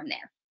strategy from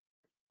there.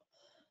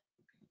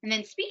 And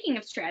then speaking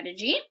of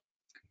strategy,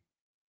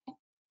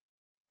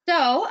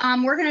 so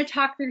we're going to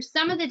talk through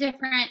some of the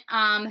different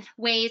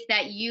ways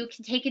that you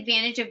can take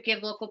advantage of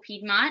Give Local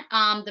Piedmont,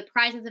 the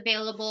prizes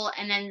available,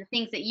 and then the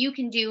things that you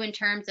can do in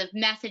terms of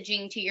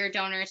messaging to your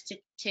donors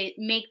to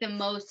make the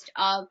most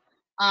of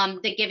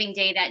the Giving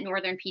Day that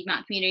Northern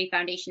Piedmont Community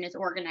Foundation is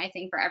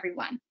organizing for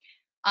everyone.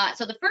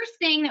 So the first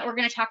thing that we're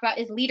going to talk about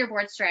is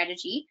leaderboard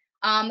strategy.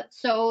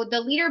 So the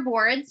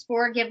leaderboards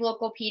for Give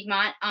Local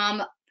Piedmont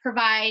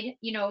provide,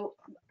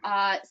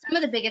 some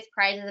of the biggest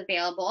prizes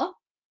available.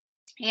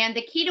 And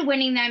the key to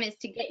winning them is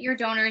to get your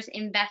donors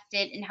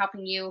invested in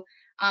helping you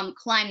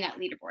climb that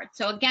leaderboard.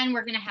 So again,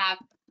 we're going to have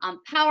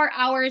power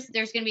hours.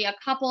 There's going to be a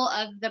couple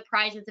of the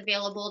prizes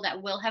available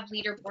that will have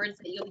leaderboards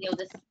that you'll be able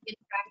to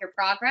track your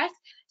progress.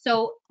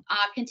 So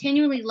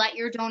continually let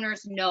your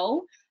donors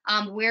know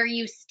where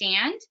you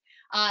stand.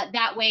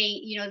 That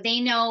way,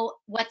 they know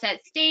what's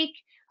at stake,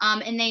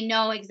 and they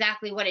know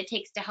exactly what it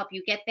takes to help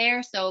you get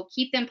there. So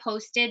keep them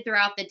posted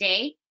throughout the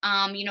day,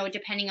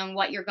 depending on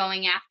what you're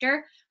going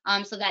after,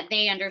 so that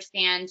they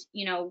understand,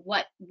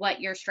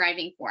 what you're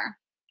striving for.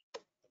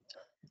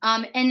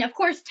 And of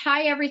course,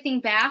 tie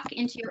everything back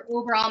into your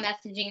overall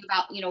messaging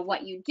about,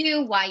 what you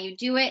do, why you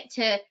do it,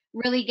 to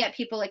really get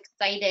people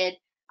excited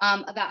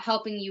about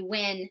helping you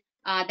win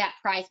that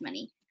prize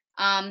money.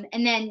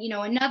 And then,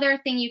 another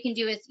thing you can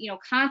do is,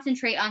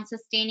 concentrate on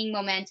sustaining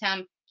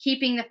momentum,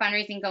 keeping the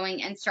fundraising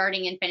going, and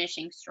starting and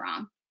finishing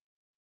strong.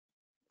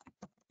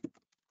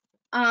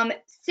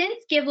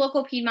 Since Give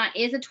Local Piedmont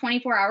is a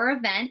 24-hour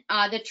event,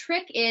 the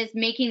trick is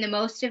making the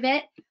most of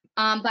it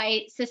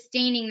by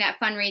sustaining that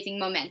fundraising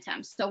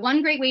momentum. So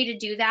one great way to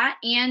do that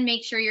and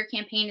make sure your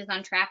campaign is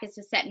on track is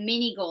to set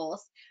mini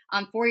goals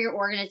for your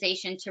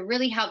organization to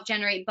really help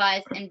generate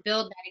buzz and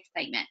build that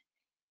excitement.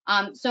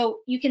 So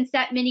you can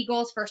set mini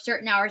goals for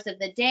certain hours of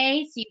the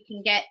day, so you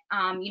can get,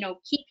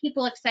 keep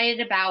people excited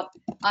about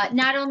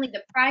not only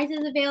the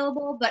prizes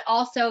available, but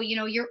also,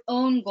 your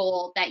own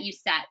goal that you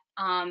set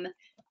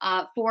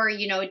for,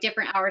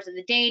 different hours of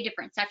the day,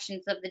 different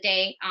sections of the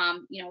day.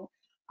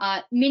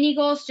 Mini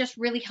goals just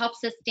really help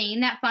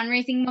sustain that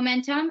fundraising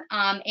momentum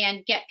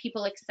and get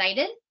people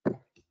excited.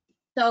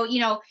 So,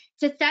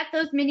 to set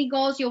those mini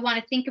goals, you'll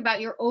want to think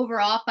about your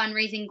overall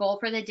fundraising goal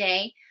for the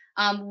day.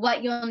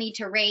 What you'll need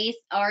to raise,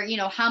 or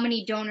how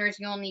many donors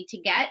you'll need to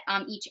get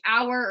each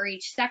hour or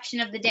each section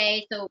of the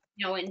day. So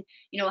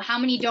how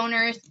many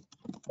donors,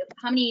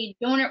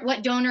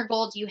 what donor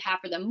goal do you have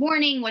for the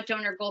morning, what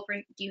donor goal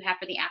do you have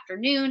for the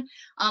afternoon,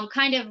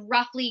 kind of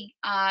roughly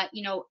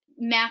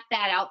map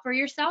that out for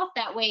yourself.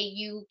 That way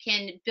you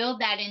can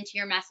build that into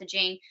your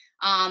messaging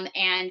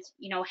and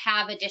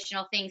have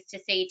additional things to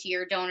say to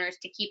your donors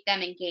to keep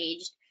them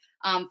engaged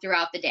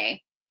throughout the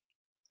day.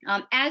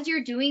 As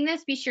you're doing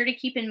this, be sure to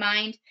keep in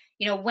mind,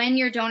 when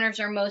your donors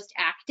are most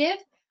active,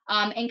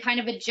 and kind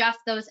of adjust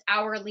those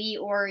hourly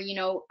or,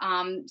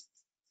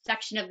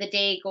 section of the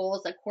day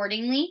goals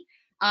accordingly.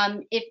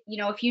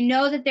 If you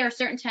know that there are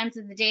certain times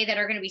of the day that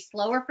are going to be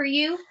slower for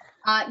you,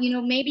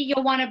 maybe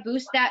you'll want to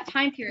boost that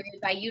time period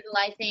by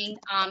utilizing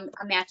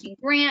a matching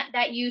grant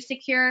that you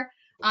secure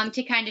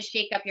to kind of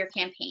shake up your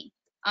campaign.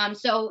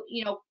 So,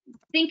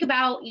 think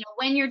about,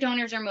 when your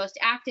donors are most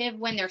active,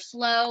 when they're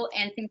slow,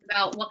 and think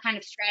about what kind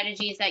of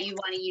strategies that you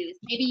want to use.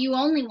 Maybe you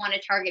only want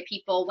to target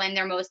people when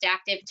they're most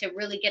active to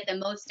really get the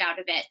most out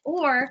of it.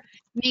 Or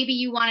maybe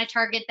you want to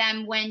target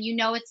them when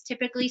it's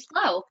typically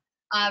slow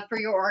for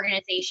your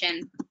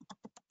organization.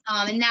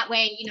 And that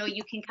way,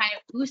 you can kind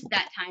of boost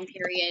that time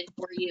period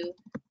for you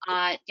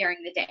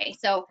during the day.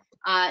 So,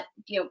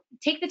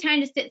 take the time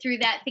to sit through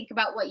that, think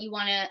about what you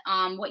want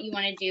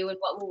to do and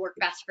what will work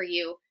best for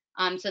you.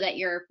 So that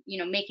you're,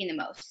 making the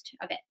most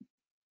of it.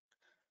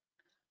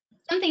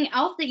 Something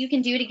else that you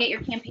can do to get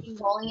your campaign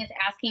rolling is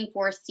asking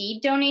for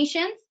seed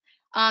donations.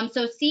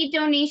 So seed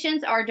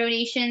donations are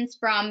donations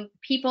from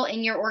people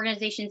in your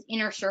organization's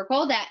inner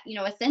circle that,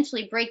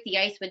 essentially break the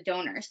ice with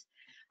donors.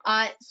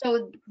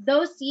 So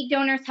those seed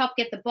donors help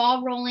get the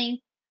ball rolling.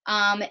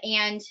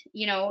 And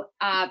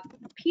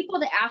people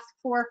to ask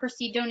for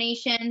seed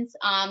donations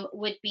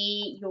would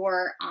be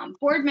your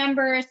board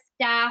members,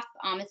 staff,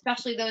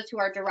 especially those who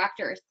are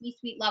director or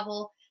C-suite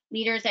level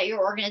leaders at your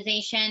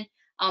organization.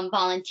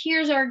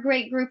 Volunteers are a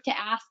great group to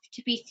ask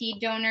to be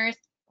seed donors.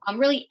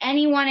 Really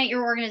anyone at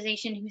your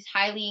organization who's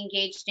highly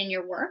engaged in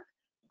your work.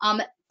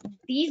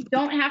 These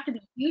don't have to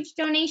be huge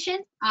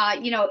donations.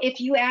 If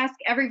you ask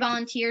every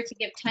volunteer to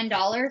give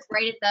 $10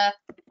 right at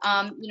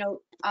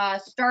the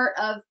start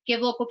of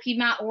Give Local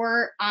Piedmont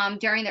or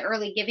during the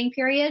early giving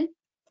period,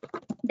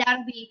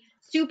 that'll be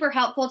super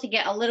helpful to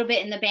get a little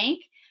bit in the bank.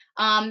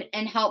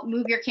 and help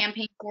move your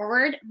campaign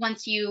forward.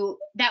 Once you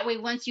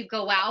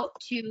go out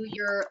to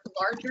your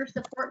larger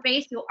support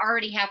base, you'll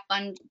already have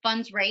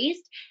funds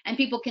raised, and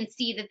people can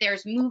see that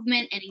there's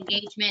movement and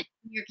engagement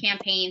in your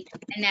campaign,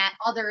 and that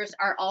others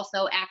are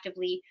also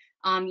actively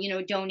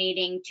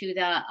donating to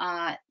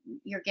the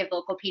your Give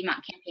Local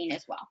Piedmont campaign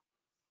as well.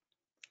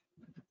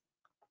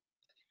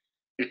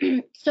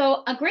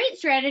 So a great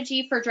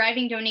strategy for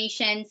driving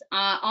donations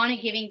on a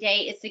giving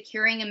day is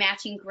securing a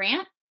matching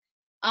grant.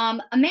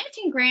 A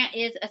matching grant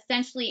is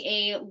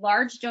essentially a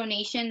large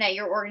donation that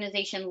your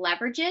organization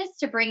leverages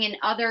to bring in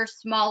other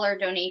smaller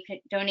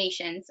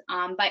donations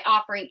by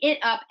offering it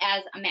up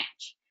as a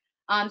match.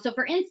 So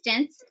for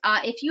instance,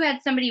 if you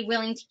had somebody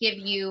willing to give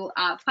you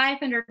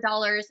 $500,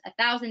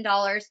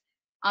 $1,000,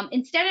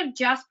 instead of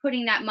just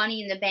putting that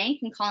money in the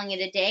bank and calling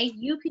it a day,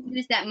 you could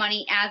use that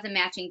money as a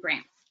matching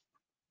grant.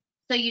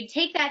 So you'd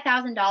take that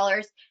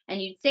 $1,000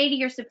 and you'd say to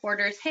your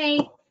supporters, hey,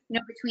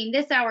 between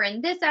this hour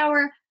and this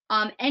hour,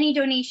 any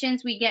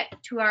donations we get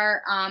to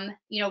our,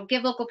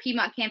 Give Local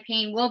Piedmont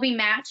campaign will be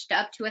matched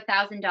up to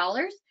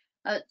 $1,000,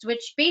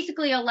 which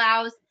basically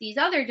allows these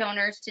other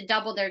donors to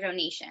double their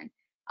donation.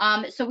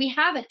 So we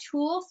have a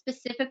tool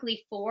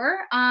specifically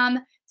for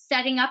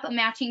setting up a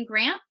matching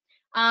grant,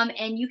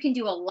 and you can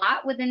do a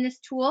lot within this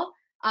tool.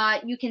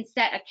 You can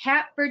set a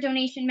cap for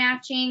donation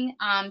matching,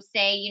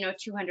 say,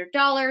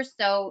 $200.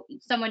 So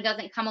someone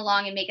doesn't come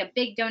along and make a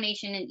big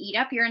donation and eat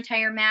up your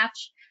entire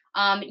match.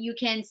 You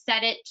can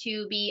set it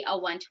to be a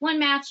one-to-one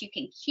match. You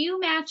can queue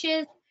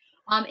matches.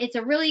 It's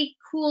a really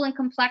cool and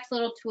complex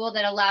little tool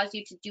that allows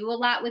you to do a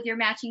lot with your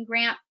matching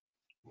grant.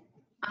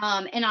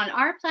 And on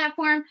our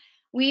platform,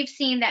 we've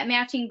seen that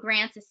matching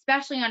grants,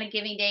 especially on a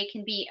giving day,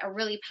 can be a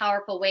really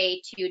powerful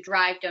way to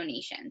drive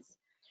donations.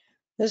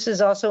 This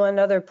is also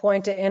another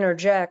point to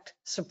interject,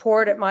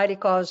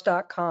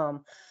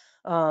 support@mightycause.com.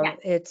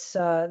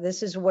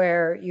 This is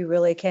where you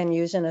really can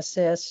use an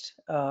assist,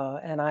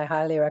 and I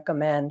highly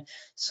recommend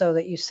so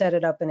that you set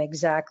it up in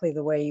exactly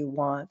the way you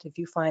want. If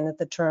you find that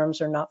the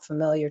terms are not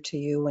familiar to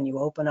you when you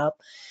open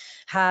up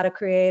how to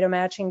create a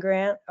matching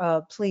grant,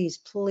 please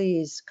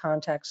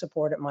contact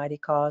support at Mighty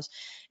Cause.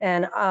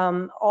 And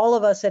all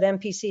of us at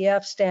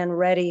MPCF stand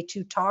ready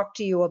to talk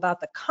to you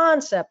about the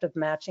concept of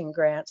matching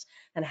grants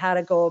and how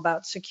to go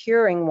about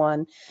securing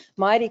one.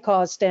 Mighty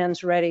Cause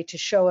stands ready to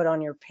show it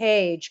on your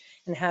page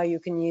and how you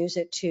can use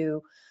it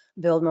to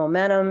build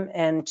momentum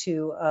and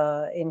to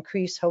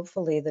increase,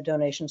 hopefully, the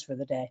donations for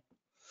the day.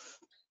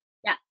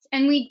 Yes,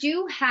 and we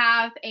do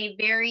have a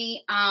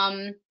very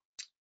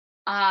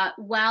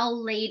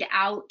well laid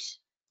out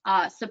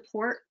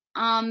support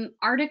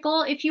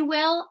article, if you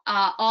will,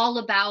 all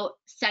about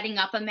setting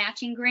up a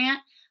matching grant.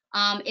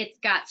 It's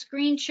got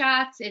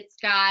screenshots, it's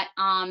got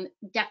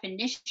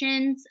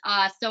definitions.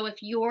 So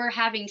if you're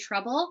having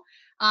trouble,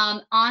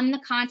 on the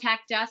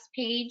Contact Us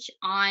page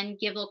on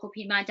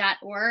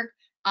givelocalpiedmont.org,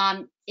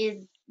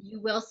 you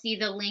will see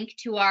the link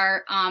to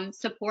our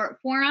support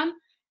forum.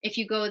 If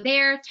you go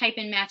there, type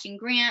in matching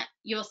grant,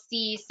 you'll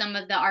see some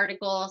of the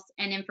articles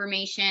and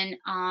information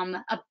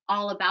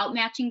all about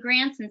matching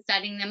grants and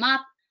setting them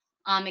up,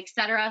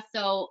 etc.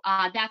 So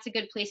that's a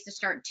good place to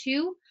start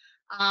too.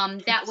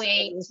 That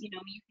way, you can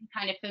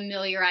kind of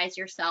familiarize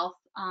yourself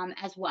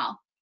as well.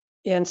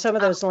 Yeah, and some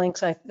of those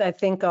links I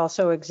think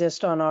also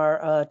exist on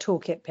our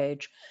toolkit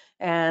page.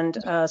 And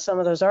some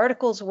of those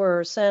articles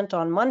were sent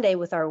on Monday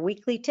with our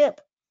weekly tip.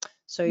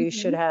 So you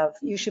should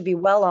be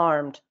well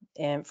armed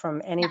and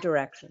from any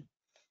direction.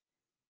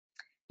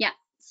 Yeah.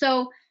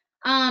 So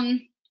as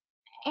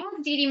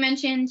Dee Dee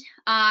mentioned,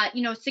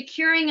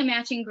 securing a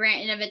matching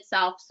grant in of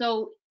itself.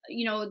 So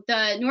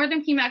the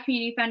Northern Piedmont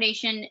Community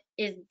Foundation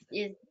is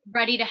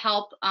ready to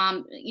help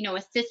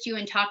assist you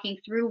in talking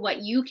through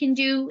what you can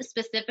do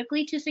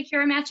specifically to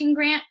secure a matching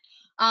grant.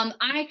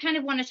 I kind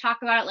of want to talk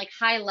about it like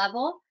high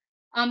level.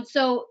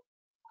 So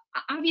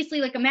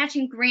obviously, like, a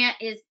matching grant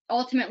is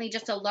ultimately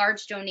just a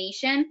large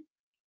donation.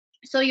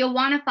 So you'll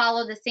want to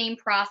follow the same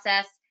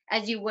process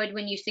as you would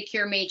when you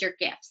secure major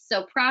gifts.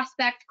 So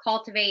prospect,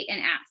 cultivate,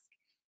 and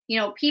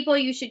ask. People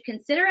you should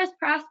consider as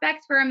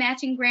prospects for a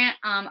matching grant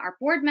are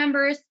board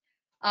members.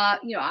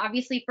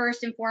 Obviously,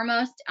 first and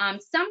foremost,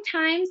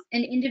 sometimes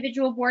an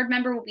individual board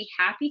member will be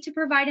happy to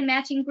provide a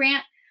matching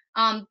grant.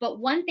 But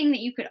one thing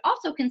that you could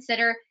also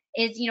consider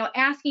is,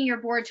 asking your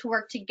board to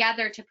work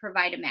together to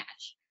provide a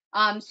match.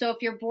 So if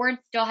your board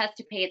still has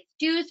to pay its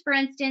dues, for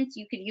instance,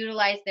 you could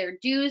utilize their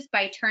dues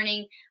by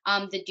turning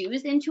the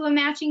dues into a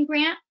matching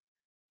grant,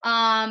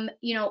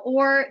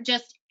 or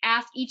just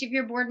ask each of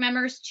your board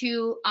members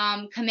to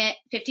commit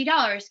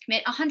 $50,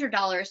 commit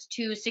 $100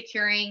 to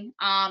securing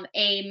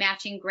a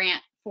matching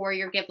grant for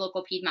your Give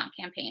Local Piedmont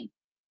campaign.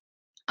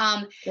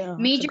 Yeah,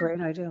 that's a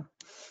great idea.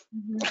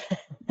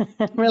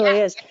 It really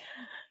is.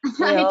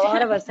 A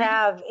lot of us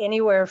have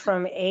anywhere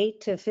from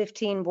 8 to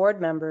 15 board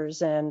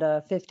members, and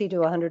 $50 to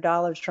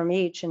 $100 from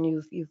each, and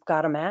you've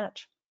got a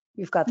match.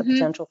 You've got the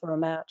potential for a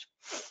match.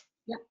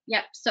 Yep,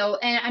 yep. So,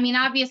 and I mean,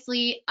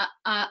 obviously,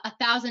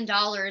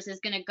 $1,000 is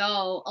going to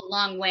go a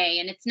long way,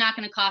 and it's not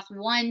going to cost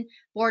one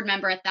board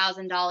member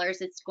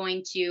 $1,000. It's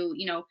going to,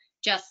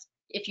 just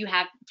if you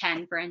have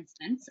 10, for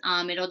instance,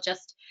 it'll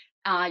just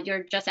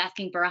you're just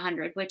asking for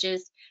 100, which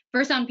is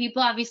for some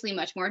people obviously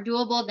much more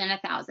doable than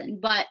 1,000.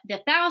 But the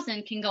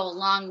 1,000 can go a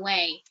long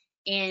way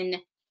in,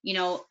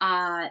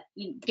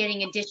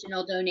 getting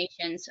additional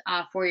donations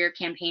for your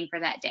campaign for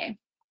that day.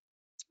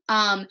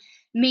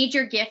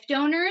 Major gift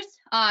donors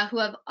who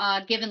have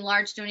given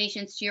large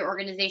donations to your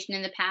organization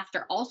in the past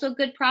are also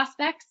good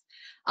prospects.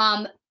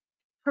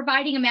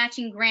 Providing a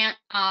matching grant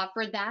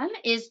for them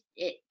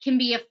it can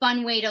be a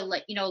fun way to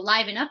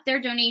liven up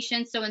their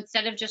donations. So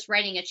instead of just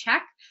writing a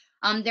check,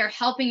 they're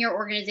helping your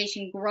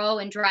organization grow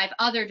and drive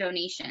other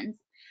donations.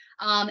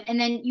 And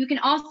then you can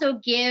also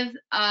give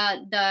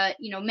the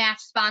match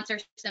sponsor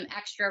some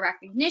extra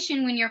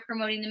recognition when you're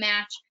promoting the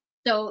match.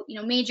 So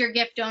major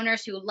gift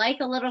donors who like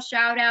a little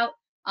shout out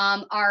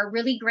are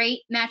really great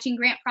matching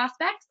grant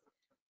prospects.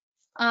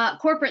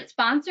 Corporate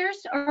sponsors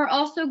are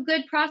also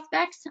good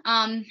prospects.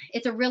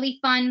 It's a really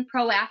fun,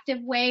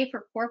 proactive way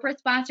for corporate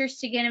sponsors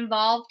to get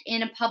involved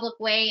in a public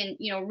way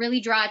and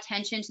really draw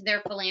attention to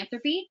their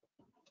philanthropy.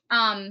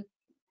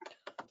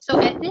 So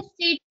at this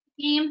stage of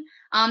the game,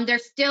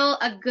 there's still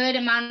a good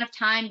amount of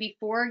time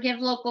before Give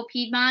Local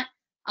Piedmont.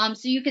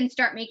 So you can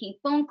start making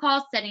phone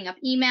calls, setting up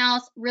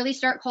emails, really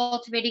start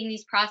cultivating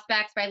these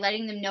prospects by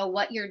letting them know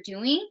what you're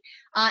doing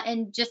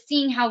and just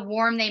seeing how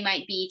warm they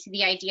might be to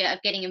the idea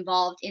of getting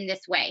involved in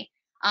this way.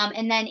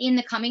 And then in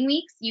the coming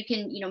weeks, you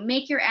can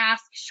make your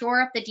ask,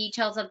 shore up the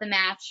details of the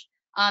match.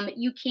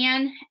 You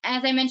can,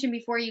 as I mentioned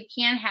before, you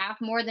can have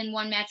more than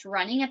one match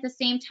running at the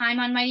same time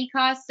on Mighty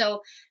Cause.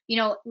 So,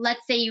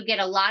 let's say you get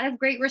a lot of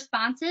great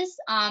responses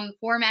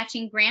for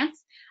matching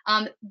grants.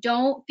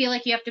 Don't feel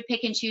like you have to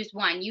pick and choose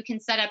one. You can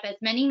set up as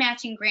many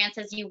matching grants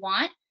as you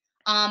want.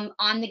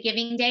 On the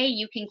giving day,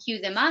 you can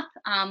queue them up,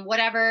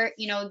 whatever,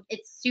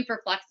 it's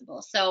super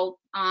flexible. So,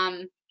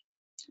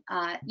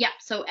 yeah,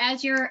 so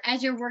as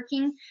you're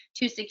working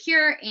to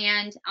secure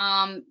and,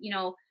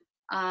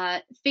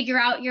 figure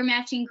out your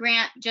matching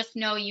grant, just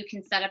know you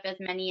can set up as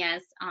many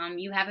as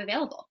you have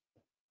available.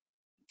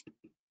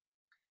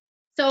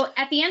 So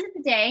at the end of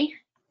the day,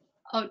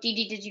 oh, Dee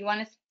Dee, did you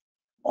want to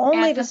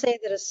Only add to something? say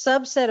that a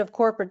subset of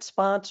corporate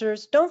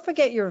sponsors, don't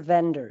forget your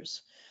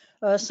vendors.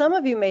 Some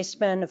of you may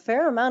spend a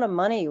fair amount of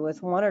money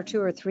with one or two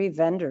or three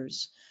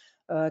vendors.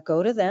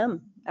 Go to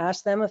them,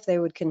 ask them if they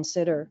would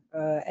consider,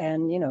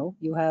 and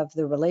you have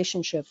the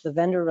relationship, the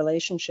vendor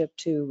relationship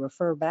to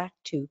refer back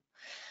to.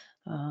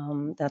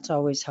 That's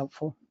always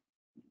helpful.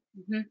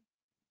 Mm-hmm.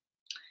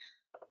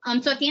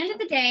 So at the end of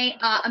the day,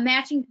 a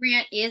matching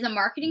grant is a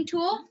marketing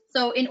tool.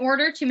 So in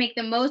order to make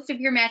the most of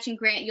your matching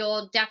grant,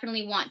 you'll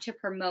definitely want to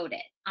promote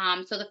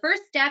it. So the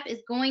first step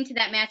is going to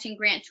that matching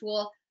grant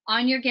tool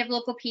on your Give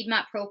Local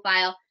Piedmont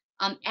profile,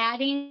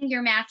 adding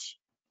your match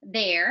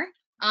there.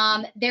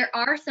 There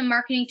are some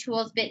marketing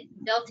tools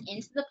built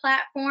into the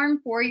platform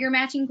for your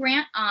matching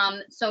grant.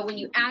 So when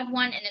you add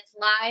one and it's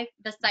live,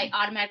 the site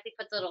automatically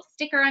puts a little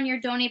sticker on your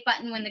donate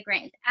button when the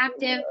grant is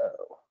active.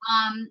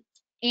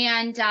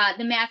 And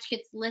the match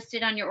gets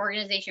listed on your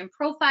organization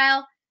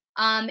profile.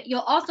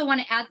 You'll also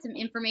want to add some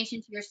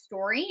information to your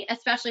story,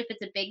 especially if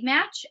it's a big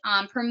match.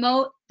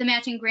 Promote the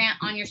matching grant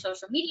on your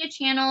social media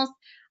channels.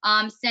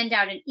 Send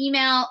out an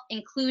email,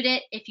 include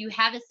it. If you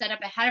have it set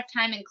up ahead of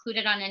time, include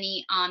it on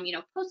any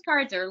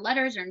postcards or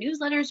letters or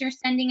newsletters you're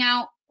sending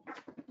out.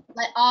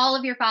 Let all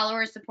of your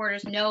followers,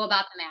 supporters know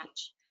about the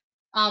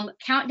match.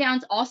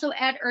 Countdowns also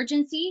add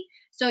urgency.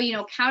 So,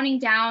 counting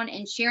down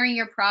and sharing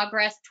your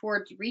progress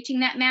towards reaching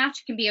that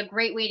match can be a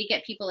great way to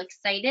get people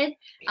excited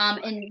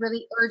and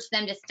really urge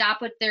them to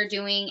stop what they're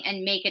doing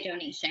and make a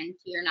donation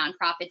to your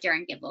nonprofit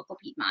during Give Local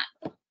Piedmont.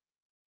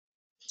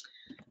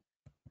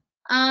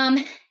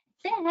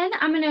 Then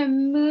I'm going to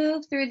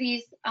move through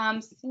these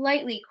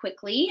slightly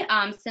quickly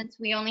since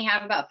we only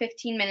have about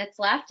 15 minutes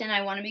left and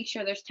I want to make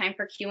sure there's time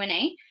for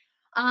Q&A.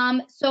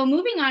 So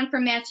moving on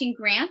from matching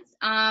grants,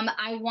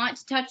 I want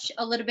to touch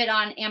a little bit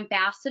on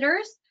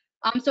ambassadors.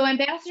 So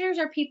ambassadors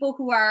are people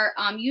who are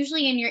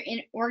usually in your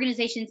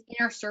organization's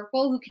inner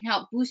circle who can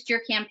help boost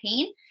your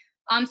campaign.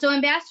 So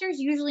ambassadors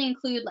usually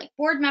include like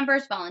board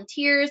members,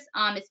 volunteers,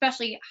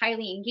 especially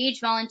highly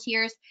engaged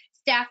volunteers,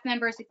 staff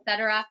members,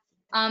 etc.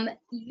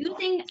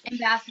 Using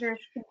ambassadors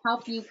can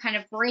help you kind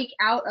of break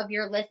out of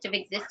your list of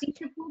existing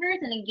supporters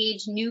and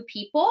engage new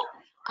people,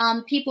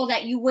 people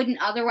that you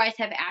wouldn't otherwise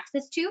have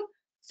access to.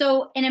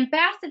 So an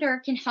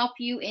ambassador can help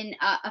you in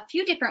a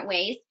few different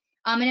ways.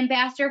 An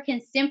ambassador can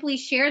simply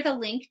share the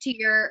link to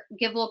your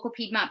Give Local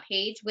Piedmont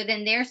page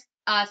within their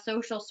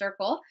social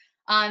circle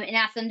and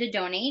ask them to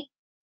donate.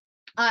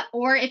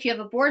 Or if you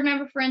have a board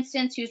member, for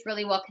instance, who's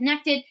really well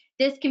connected,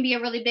 this can be a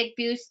really big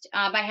boost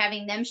by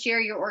having them share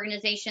your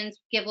organization's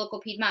Give Local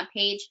Piedmont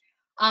page.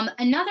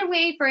 Another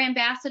way for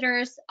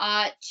ambassadors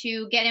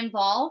to get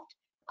involved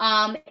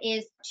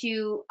is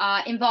to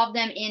involve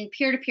them in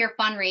peer-to-peer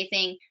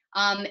fundraising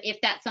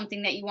if that's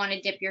something that you want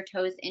to dip your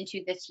toes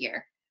into this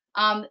year.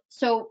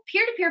 So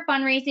peer-to-peer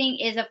fundraising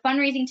is a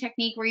fundraising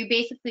technique where you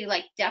basically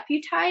like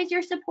deputize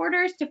your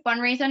supporters to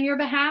fundraise on your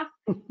behalf.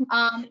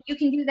 You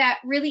can do that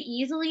really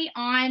easily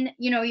on,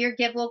 your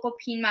Give Local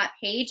Piedmont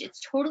page. It's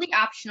totally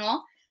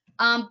optional,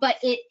 but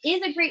it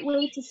is a great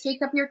way to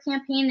shake up your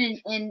campaign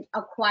and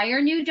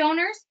acquire new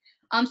donors.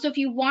 So if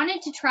you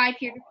wanted to try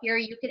peer-to-peer,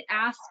 you could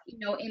ask,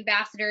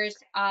 ambassadors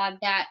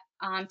that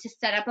to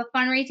set up a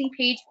fundraising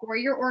page for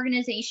your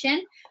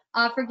organization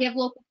for Give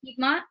Local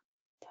Piedmont.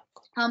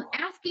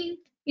 Asking,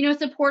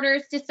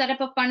 supporters to set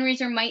up a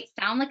fundraiser might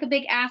sound like a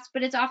big ask,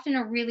 but it's often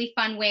a really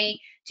fun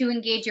way to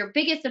engage your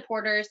biggest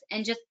supporters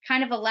and just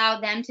kind of allow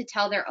them to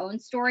tell their own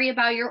story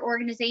about your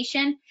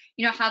organization,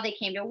 how they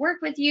came to work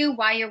with you,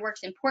 why your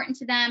work's important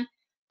to them.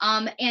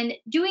 And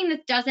doing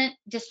this doesn't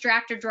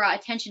distract or draw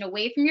attention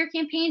away from your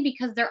campaign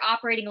because they're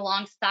operating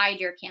alongside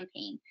your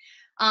campaign.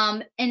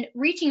 And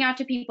reaching out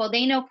to people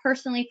they know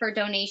personally for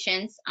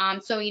donations.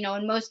 So,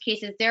 in most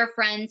cases, their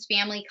friends,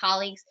 family,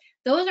 colleagues,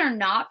 those are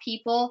not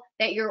people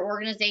that your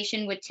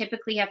organization would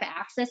typically have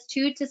access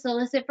to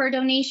solicit for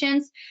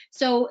donations.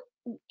 So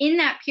in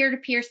that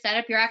peer-to-peer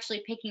setup, you're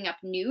actually picking up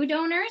new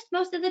donors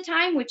most of the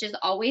time, which is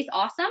always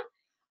awesome.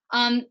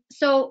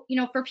 So,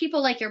 for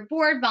people like your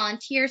board,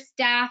 volunteers,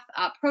 staff,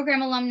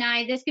 program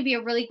alumni, this could be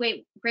a really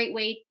great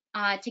way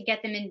to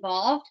get them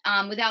involved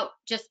without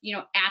just,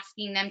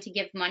 asking them to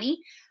give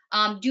money.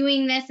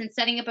 Doing this and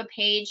setting up a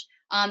page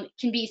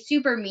can be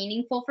super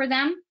meaningful for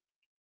them.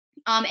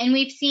 And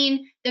we've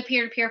seen the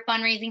peer-to-peer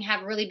fundraising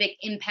have a really big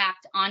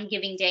impact on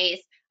giving days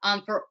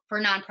for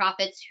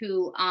nonprofits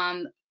who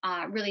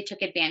really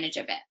took advantage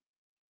of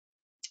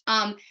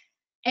it.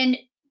 And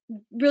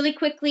really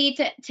quickly,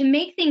 to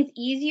make things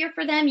easier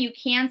for them, you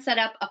can set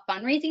up a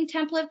fundraising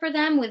template for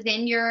them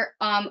within your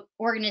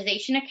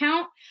organization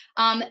account.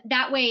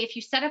 That way, if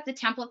you set up the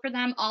template for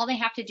them, all they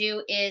have to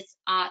do is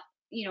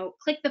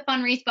click the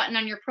fundraise button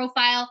on your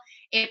profile.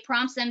 It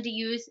prompts them to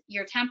use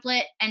your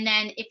template. And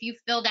then if you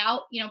filled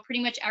out,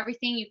 pretty much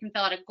everything, you can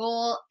fill out a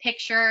goal,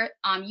 picture.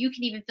 You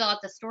can even fill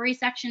out the story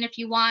section if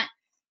you want.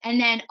 And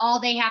then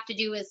all they have to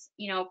do is,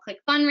 click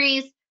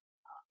fundraise,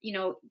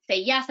 say,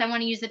 yes, I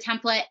want to use the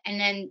template. And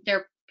then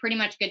they're pretty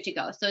much good to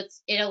go. So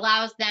it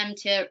allows them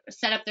to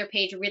set up their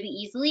page really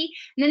easily.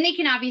 And then they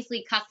can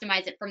obviously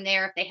customize it from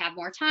there if they have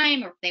more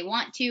time or if they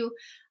want to.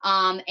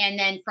 And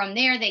then from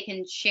there, they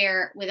can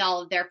share with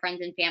all of their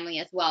friends and family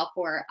as well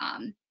for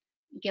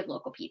Give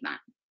Local Piedmont.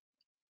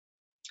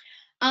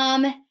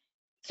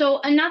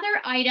 So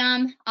another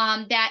item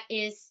that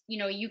is,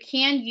 you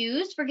can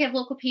use for Give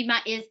Local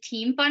Piedmont is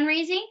team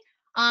fundraising.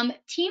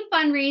 Team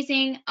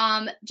fundraising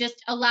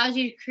just allows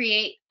you to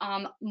create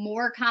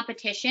more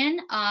competition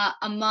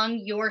among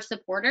your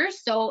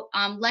supporters. So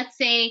let's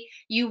say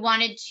you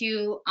wanted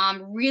to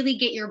really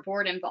get your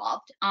board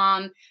involved.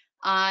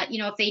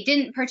 If they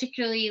didn't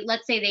particularly,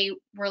 let's say they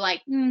were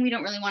like, we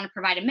don't really want to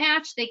provide a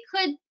match, they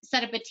could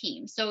set up a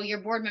team. So your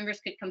board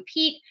members could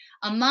compete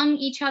among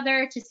each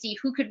other to see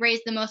who could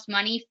raise the most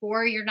money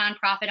for your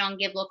nonprofit on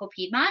Give Local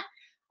Piedmont.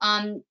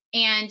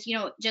 And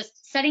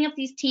just setting up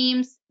these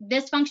teams,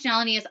 this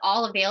functionality is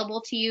all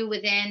available to you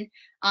within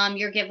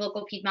your Give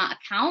Local Piedmont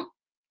account.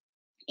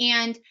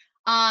 And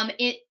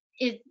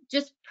it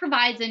just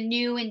provides a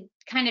new and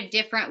kind of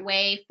different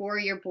way for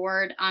your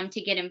board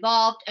to get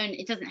involved. And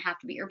it doesn't have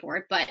to be your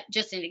board, but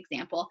just an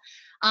example.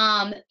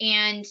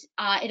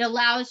 It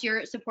allows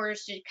your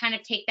supporters to kind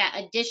of take that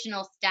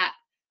additional step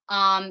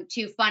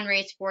to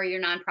fundraise for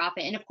your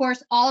nonprofit. And of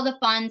course, all the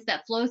funds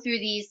that flow through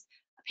these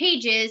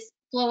pages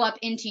flow up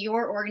into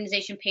your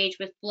organization page,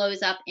 which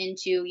flows up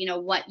into,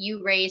 what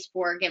you raise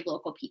for Give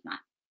Local Piedmont.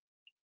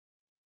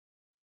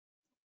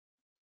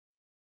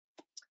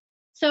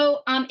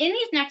 So in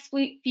these next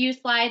few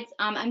slides,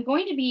 I'm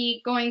going to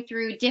be going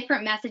through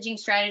different messaging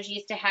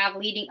strategies to have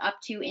leading up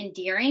to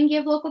endearing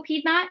Give Local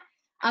Piedmont.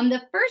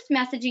 The first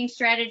messaging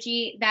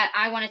strategy that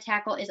I want to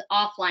tackle is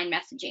offline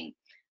messaging.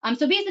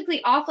 So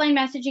basically, offline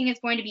messaging is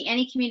going to be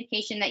any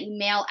communication that you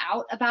mail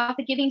out about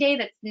the giving day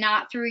that's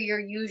not through your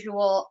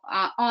usual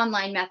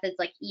online methods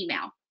like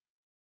email.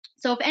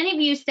 So if any of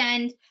you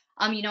send,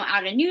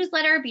 out a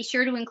newsletter, be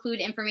sure to include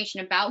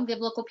information about Give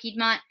Local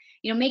Piedmont.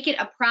 Make it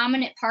a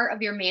prominent part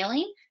of your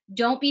mailing.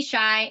 Don't be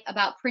shy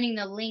about printing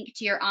the link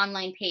to your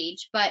online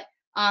page, but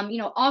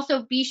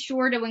also be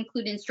sure to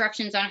include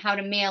instructions on how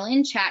to mail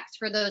in checks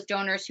for those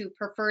donors who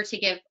prefer to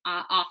give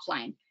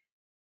offline.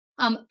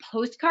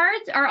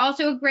 Postcards are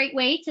also a great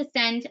way to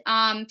send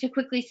to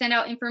quickly send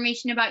out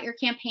information about your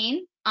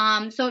campaign.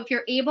 So if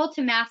you're able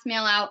to mass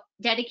mail out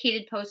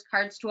dedicated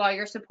postcards to all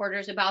your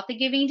supporters about the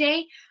giving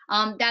day,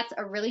 that's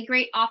a really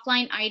great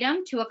offline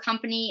item to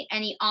accompany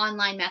any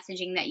online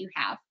messaging that you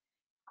have.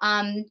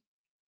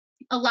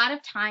 A lot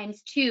of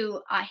times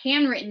too,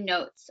 handwritten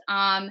notes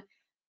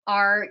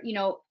are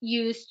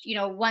used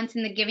once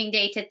in the giving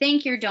day to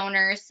thank your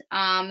donors,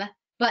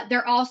 but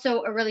they're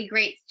also a really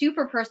great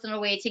super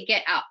personal way to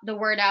get out the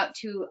word out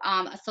to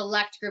a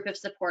select group of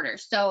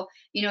supporters. So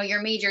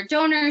your major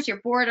donors, your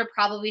board are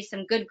probably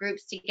some good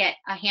groups to get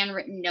a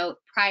handwritten note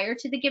prior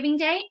to the giving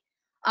day.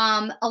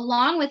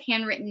 Along with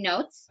handwritten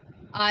notes,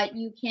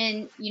 you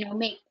can,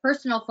 make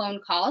personal phone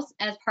calls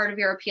as part of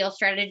your appeal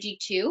strategy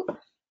too.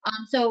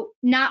 So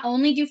not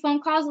only do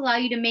phone calls allow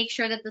you to make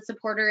sure that the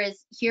supporter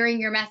is hearing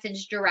your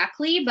message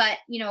directly, but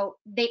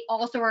they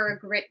also are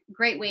a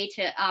great way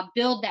to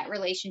build that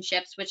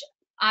relationships, which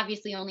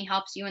obviously only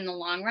helps you in the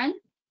long run.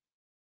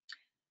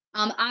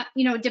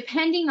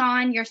 Depending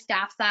on your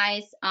staff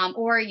size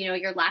or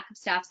your lack of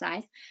staff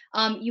size,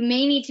 you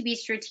may need to be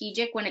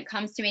strategic when it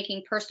comes to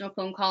making personal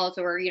phone calls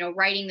or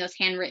writing those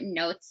handwritten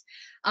notes.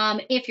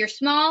 If you're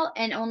small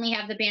and only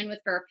have the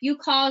bandwidth for a few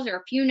calls or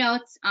a few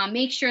notes,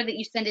 make sure that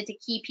you send it to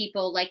key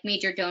people like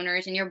major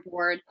donors and your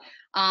board.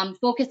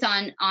 Focus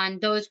on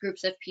those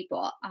groups of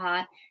people.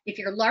 If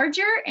you're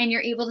larger and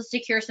you're able to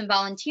secure some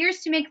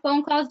volunteers to make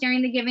phone calls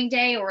during the giving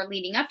day or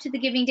leading up to the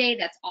giving day,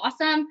 that's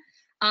awesome.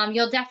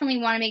 You'll definitely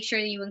want to make sure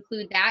that you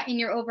include that in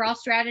your overall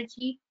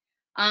strategy.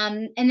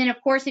 And then,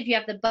 of course, if you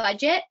have the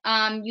budget,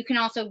 you can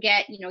also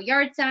get,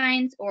 yard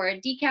signs or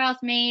decals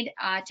made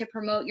to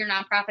promote your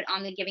nonprofit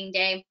on the giving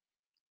day.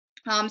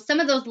 Some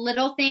of those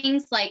little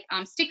things like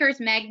stickers,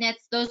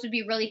 magnets, those would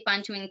be really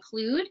fun to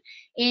include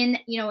in,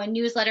 a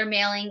newsletter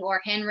mailing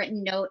or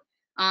handwritten note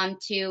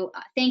to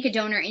thank a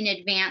donor in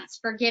advance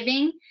for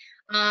giving.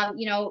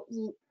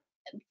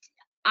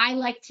 I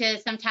like to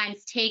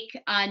sometimes take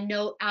a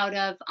note out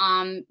of,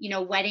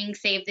 wedding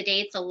save the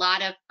dates.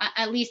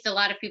 At least a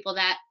lot of people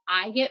that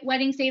I get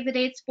wedding save the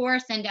dates for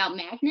send out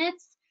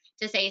magnets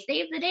to say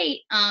save the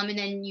date, and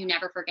then you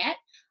never forget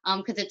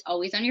because it's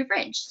always on your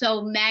fridge.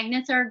 So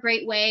magnets are a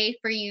great way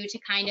for you to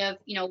kind of,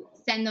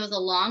 send those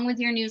along with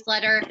your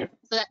newsletter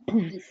so that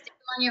you can stick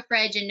them on your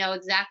fridge and know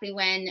exactly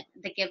when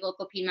the Give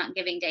Local Piedmont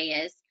Giving Day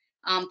is.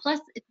 Plus,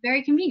 it's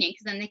very convenient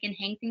because then they can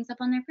hang things up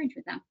on their fridge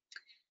with them.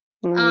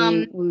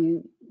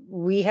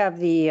 We have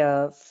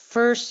the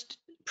first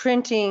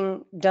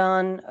printing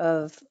done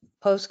of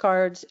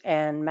postcards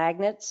and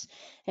magnets,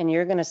 and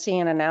you're going to see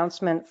an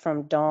announcement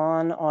from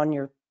Dawn on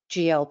your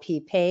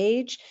GLP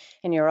page,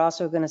 and you're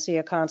also going to see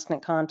a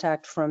constant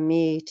contact from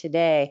me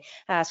today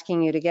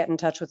asking you to get in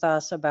touch with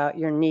us about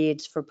your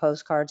needs for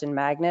postcards and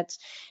magnets.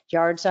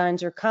 Yard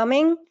signs are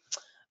coming.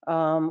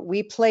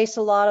 We place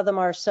a lot of them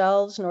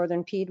ourselves,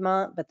 Northern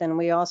Piedmont, but then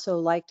we also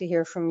like to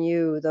hear from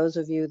you, those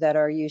of you that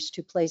are used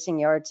to placing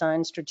yard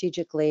signs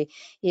strategically,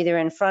 either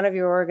in front of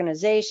your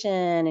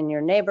organization, in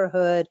your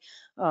neighborhood.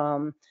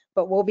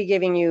 But we'll be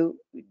giving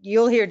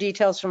you'll hear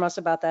details from us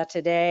about that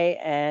today,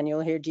 and you'll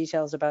hear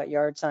details about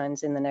yard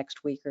signs in the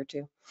next week or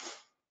two.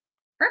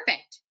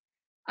 Perfect.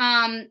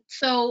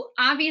 So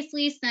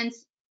obviously,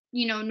 since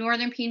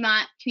Northern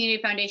Piedmont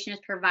Community Foundation is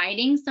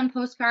providing some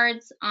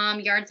postcards,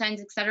 yard signs,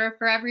 etc.,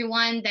 for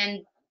everyone,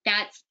 then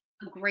that's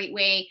a great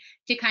way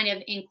to kind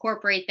of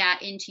incorporate that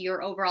into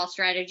your overall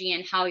strategy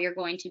and how you're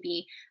going to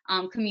be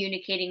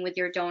communicating with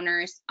your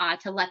donors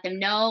to let them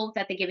know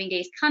that the giving day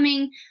is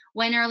coming,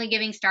 when early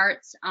giving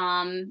starts,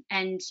 and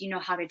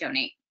how to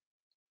donate.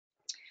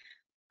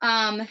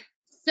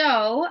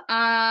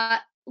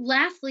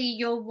 Lastly,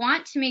 you'll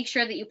want to make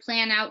sure that you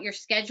plan out your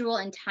schedule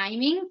and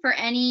timing for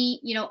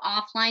any,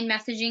 offline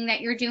messaging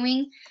that you're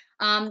doing.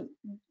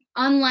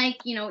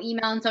 Unlike,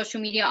 email and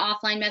social media,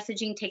 offline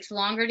messaging takes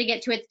longer to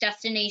get to its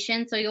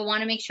destination. So you'll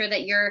want to make sure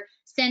that you're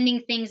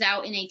sending things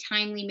out in a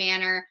timely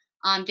manner,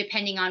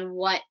 depending on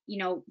what,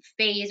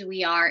 phase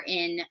we are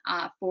in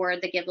for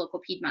the Give Local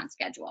Piedmont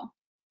schedule.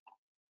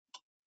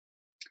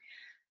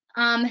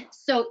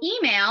 So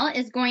email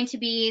is going to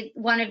be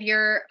one of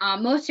your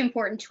most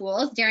important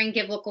tools during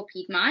Give Local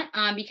Piedmont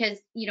because,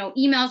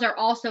 emails are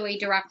also a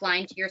direct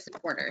line to your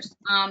supporters.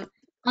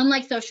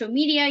 Unlike social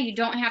media, you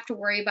don't have to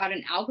worry about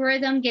an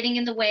algorithm getting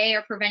in the way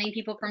or preventing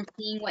people from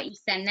seeing what you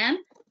send them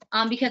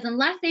because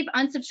unless they've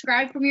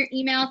unsubscribed from your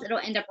emails, it'll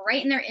end up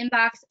right in their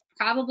inbox,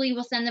 probably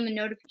will send them a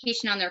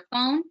notification on their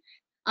phone.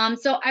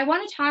 So I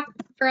want to talk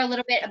for a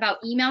little bit about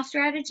email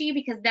strategy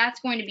because that's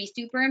going to be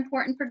super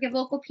important for Give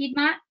Local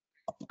Piedmont.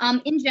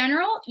 In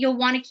general, you'll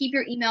want to keep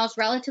your emails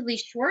relatively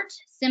short,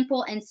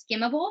 simple, and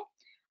skimmable.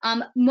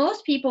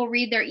 Most people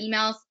read their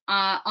emails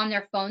on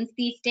their phones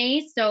these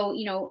days. So,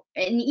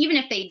 and even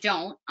if they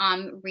don't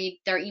read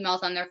their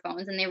emails on their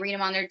phones and they read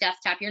them on their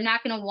desktop, you're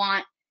not going to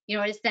want,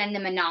 to send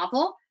them a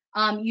novel.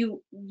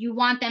 You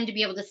want them to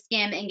be able to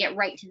skim and get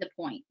right to the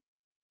point.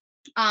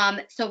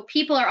 So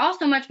people are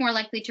also much more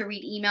likely to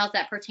read emails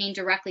that pertain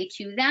directly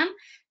to them.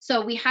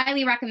 So we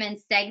highly recommend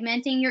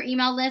segmenting your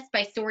email list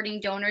by sorting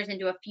donors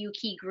into a few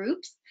key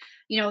groups.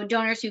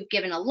 Donors who've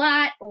given a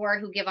lot or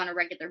who give on a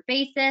regular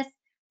basis,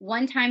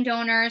 one-time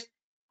donors,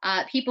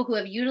 people who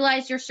have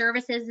utilized your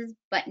services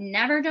but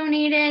never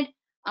donated,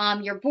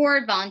 your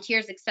board,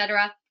 volunteers,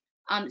 etc.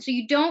 So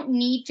you don't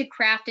need to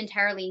craft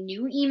entirely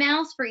new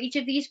emails for each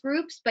of these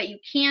groups, but you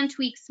can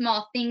tweak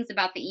small things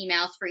about the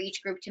emails for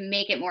each group to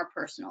make it more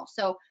personal.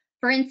 So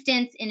for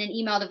instance, in an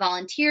email to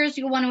volunteers,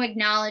 you'll want to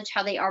acknowledge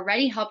how they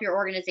already help your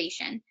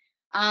organization.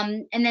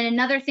 And then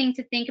another thing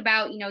to think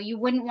about, you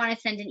wouldn't want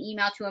to send an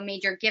email to a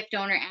major gift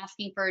donor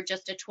asking for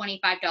just a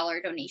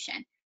 $25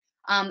 donation.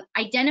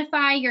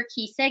 Identify your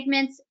key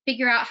segments,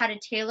 figure out how to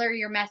tailor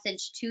your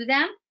message to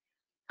them.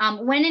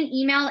 When an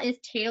email is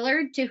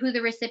tailored to who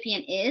the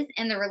recipient is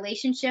and the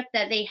relationship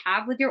that they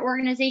have with your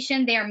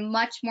organization, they are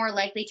much more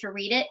likely to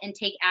read it and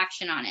take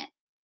action on it.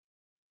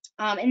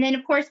 And then,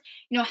 of course,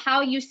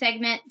 how you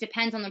segment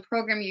depends on the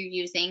program you're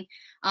using.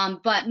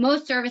 But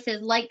most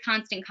services like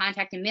Constant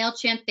Contact and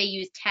MailChimp, they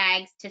use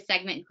tags to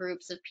segment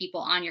groups of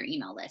people on your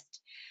email list.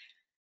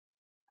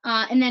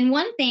 And then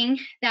one thing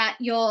that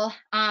you'll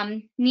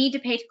need to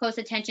pay close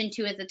attention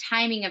to is the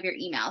timing of your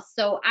emails.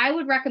 So I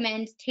would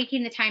recommend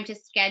taking the time to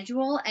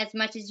schedule as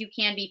much as you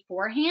can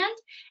beforehand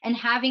and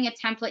having a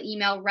template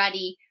email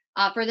ready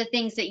for the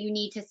things that you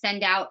need to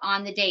send out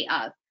on the day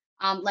of.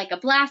 Like a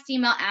blast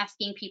email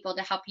asking people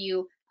to help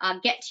you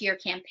get to your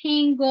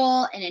campaign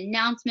goal, an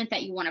announcement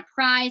that you want to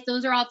prize.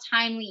 Those are all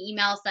timely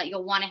emails that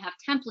you'll want to have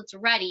templates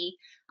ready.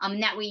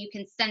 And that way you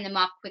can send them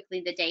off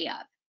quickly the day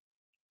of.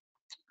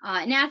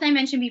 And as I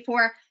mentioned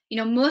before,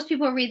 most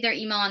people read their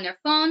email on their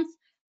phones.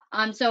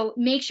 So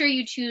make sure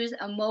you choose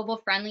a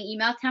mobile-friendly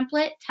email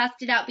template, test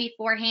it out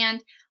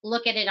beforehand,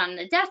 look at it on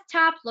the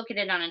desktop, look at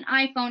it on an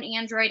iPhone,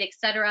 Android,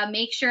 etc.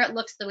 Make sure it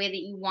looks the way that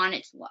you want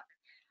it to look.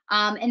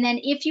 And then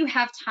if you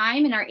have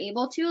time and are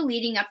able to,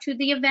 leading up to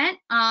the event,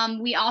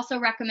 we also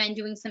recommend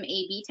doing some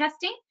A/B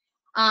testing,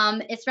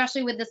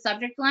 especially with the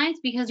subject lines,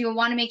 because you'll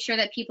want to make sure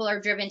that people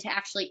are driven to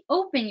actually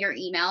open your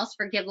emails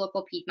for Give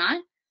Local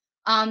Piedmont.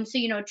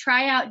 So,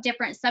 try out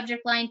different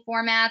subject line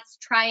formats,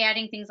 try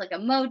adding things like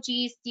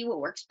emojis, see what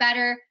works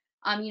better.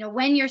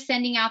 When you're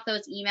sending out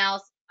those emails,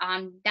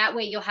 that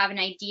way you'll have an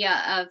idea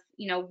of,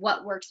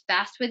 what works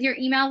best with your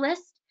email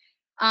list.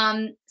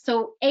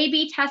 So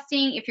A/B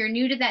testing, if you're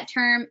new to that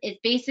term, is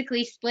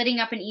basically splitting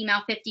up an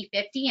email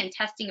 50-50 and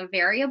testing a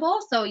variable.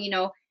 So,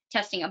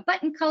 testing a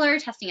button color,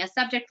 testing a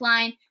subject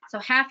line. So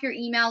half your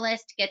email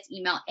list gets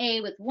email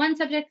A with one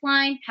subject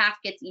line,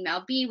 half gets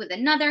email B with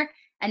another,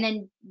 and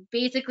then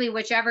basically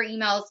whichever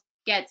emails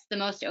gets the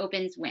most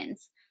opens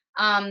wins.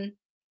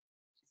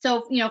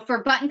 So,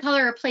 for button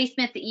color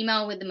replacement, the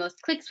email with the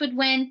most clicks would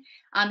win.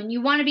 And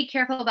you want to be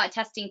careful about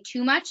testing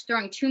too much,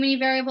 throwing too many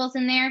variables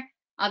in there,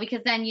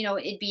 because then,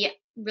 it'd be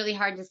really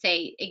hard to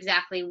say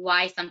exactly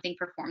why something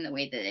performed the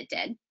way that it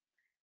did.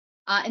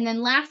 And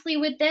then lastly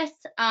with this,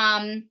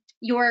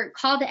 your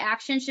call to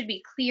action should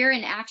be clear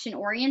and action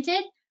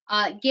oriented.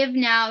 Give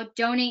now,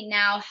 donate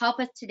now, help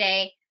us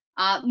today.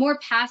 More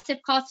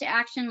passive calls to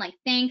action like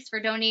thanks for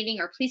donating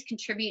or please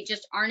contribute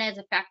just aren't as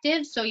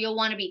effective. So you'll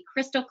want to be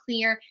crystal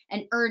clear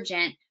and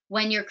urgent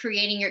when you're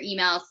creating your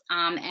emails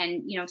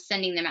and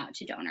sending them out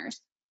to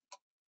donors.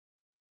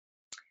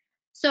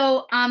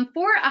 So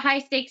for a high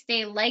stakes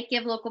day like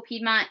Give Local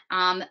Piedmont,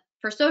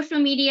 for social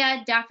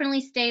media,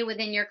 definitely stay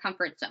within your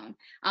comfort zone.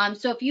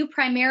 So if you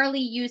primarily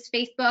use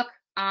Facebook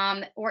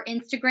or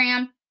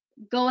Instagram,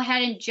 go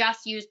ahead and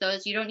just use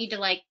those. You don't need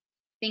to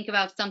think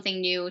about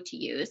something new to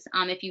use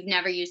if you've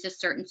never used a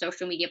certain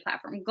social media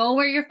platform. Go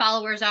where your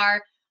followers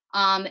are.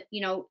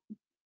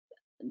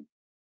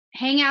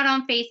 Hang out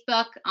on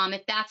Facebook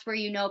if that's where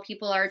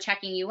people are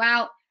checking you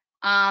out.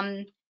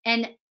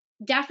 And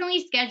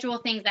definitely schedule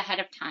things ahead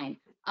of time.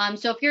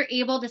 So if you're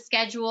able to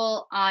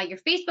schedule your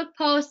Facebook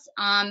posts,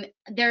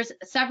 there's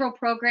several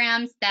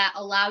programs that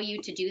allow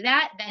you to do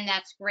that, then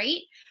that's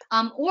great.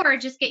 Or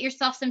just get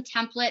yourself some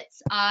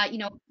templates,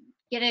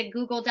 get a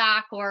Google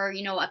Doc or,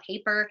 a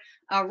paper,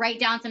 write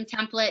down some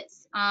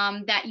templates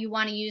that you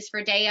want to use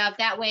for day of.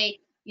 That way,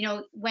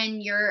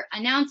 when you're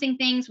announcing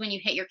things, when you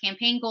hit your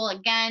campaign goal,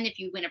 again, if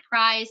you win a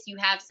prize, you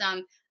have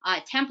some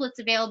templates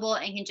available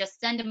and can just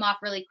send them off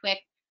really quick.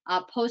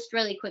 Post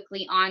really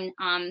quickly on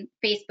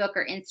Facebook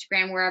or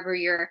Instagram, wherever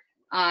you're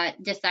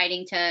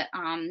deciding to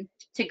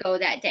go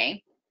that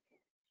day.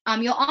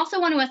 You'll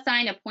also want to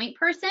assign a point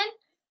person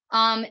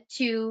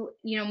to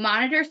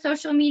monitor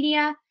social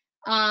media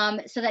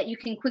so that you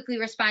can quickly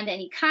respond to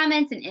any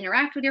comments and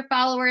interact with your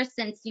followers,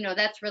 since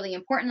that's really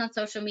important on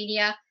social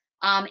media.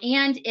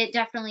 And it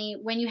definitely,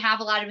 when you have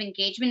a lot of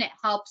engagement, it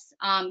helps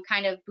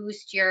kind of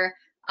boost your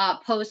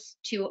posts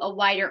to a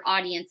wider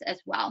audience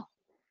as well.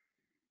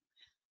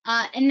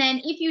 And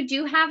then if you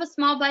do have a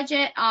small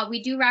budget,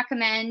 we do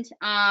recommend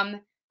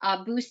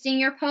boosting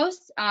your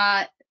posts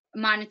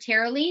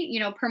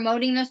monetarily,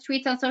 promoting those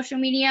tweets on social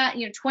media.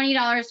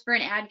 $20 for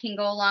an ad can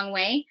go a long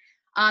way.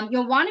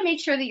 You'll want to make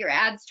sure that your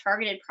ad's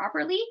targeted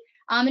properly.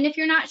 And if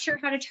you're not sure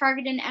how to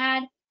target an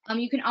ad,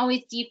 you can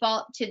always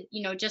default to,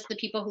 just the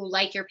people who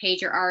like your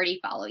page or already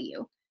follow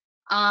you.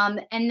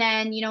 And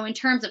then, in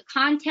terms of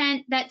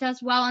content that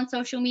does well on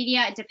social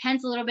media, it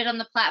depends a little bit on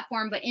the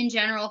platform, but in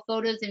general,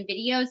 photos and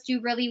videos do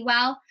really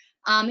well.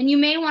 And you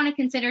may want to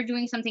consider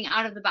doing something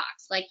out of the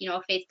box, like,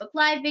 a Facebook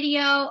Live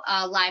video,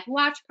 a live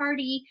watch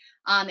party,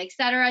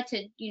 etc.,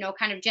 to,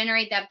 kind of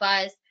generate that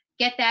buzz,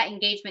 get that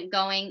engagement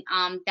going.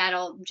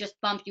 That'll just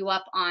bump you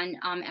up on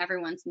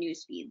everyone's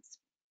news feeds.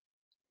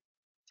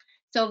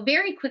 So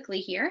very quickly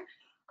here,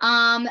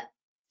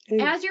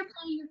 as you're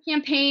planning your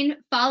campaign,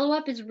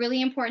 follow-up is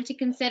really important to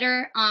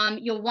consider.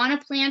 You'll want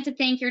to plan to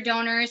thank your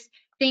donors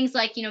Things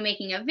like,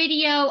 making a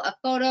video, a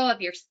photo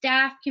of your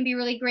staff can be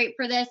really great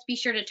for this. Be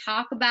sure to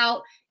talk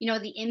about,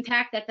 the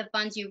impact that the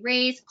funds you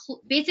raise,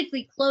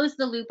 basically close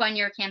the loop on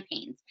your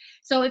campaigns.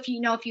 So if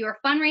you are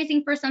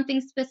fundraising for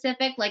something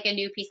specific, like a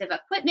new piece of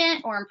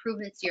equipment or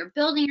improvements to your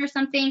building or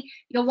something,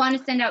 you'll want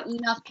to send out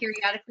emails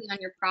periodically on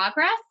your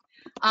progress.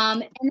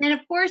 And then,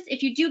 of course,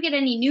 if you do get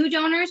any new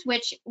donors,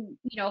 which,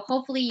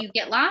 hopefully you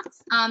get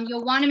lots,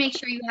 you'll want to make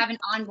sure you have an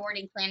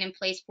onboarding plan in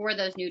place for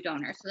those new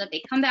donors so that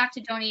they come back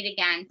to donate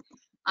again.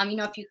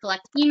 If you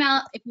collect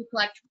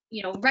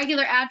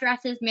regular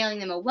addresses, mailing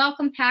them a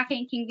welcome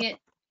packet can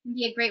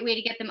be a great way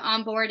to get them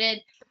onboarded.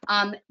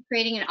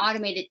 Creating an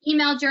automated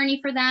email journey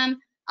for them.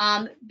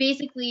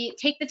 Basically,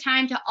 take the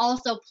time to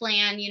also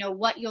plan,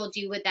 what you'll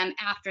do with them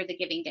after the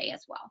giving day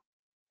as well.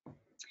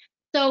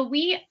 So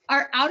we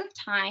are out of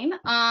time.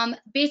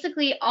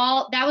 Basically,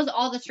 that was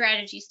all the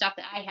strategy stuff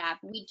that I have.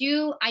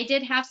 I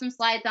did have some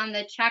slides on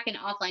the check and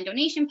offline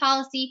donation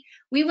policy.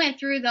 We went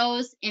through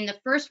those in the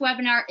first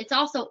webinar. It's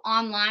also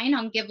online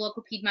on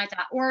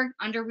givelocalpiedmont.org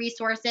under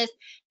resources.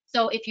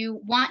 So if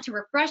you want to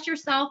refresh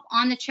yourself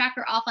on the check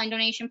or offline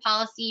donation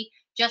policy,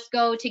 just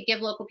go to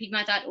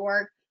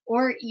givelocalpiedmont.org,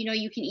 or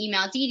you can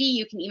email Dee Dee,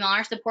 you can email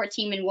our support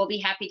team, and we'll be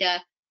happy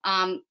to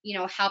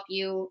help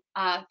you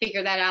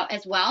figure that out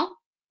as well.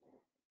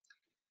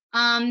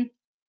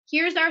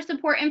 Here's our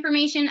support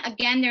information.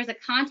 Again, there's a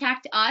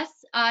contact us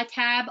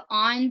tab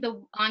on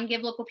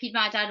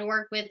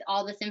givelocalpiedmont.org with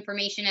all this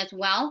information as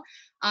well.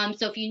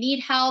 So if you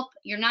need help,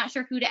 you're not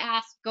sure who to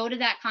ask, go to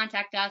that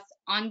contact us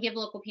on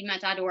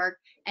givelocalpiedmont.org,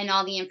 and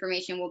all the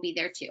information will be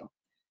there too.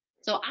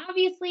 So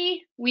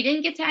obviously we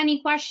didn't get to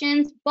any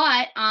questions,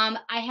 but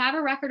I have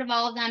a record of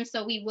all of them.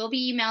 So we will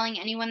be emailing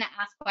anyone that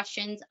asks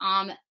questions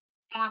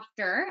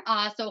after.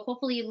 So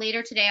hopefully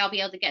later today, I'll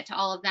be able to get to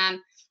all of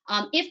them.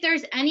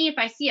 If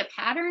I see a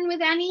pattern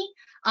with any,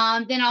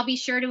 then I'll be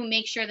sure to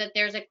make sure that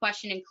there's a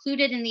question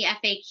included in the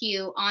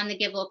FAQ on the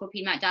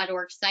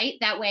givelocalpiedmont.org site.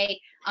 That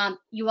way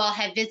you all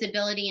have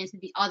visibility into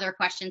the other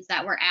questions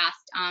that were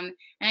asked. And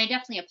I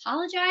definitely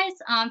apologize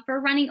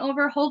for running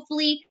over.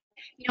 Hopefully,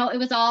 it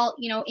was all,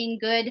 in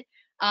good,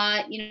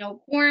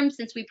 form,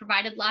 since we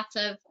provided lots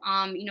of,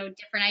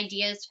 different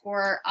ideas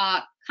for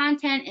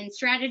content and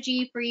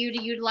strategy for you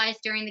to utilize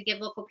during the Give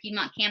Local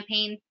Piedmont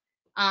campaign.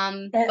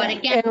 But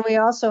again, and we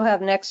also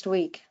have next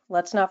week.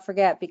 Let's not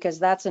forget, because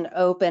that's an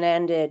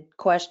open-ended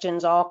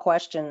questions, all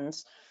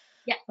questions.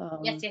 Yeah.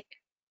 Yes.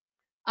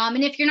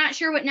 And if you're not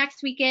sure what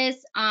next week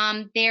is,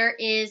 there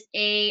is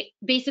a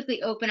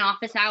basically open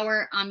office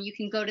hour. You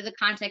can go to the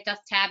contact us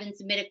tab and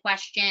submit a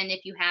question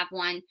if you have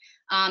one,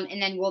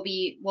 and then we'll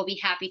be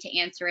happy to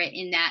answer it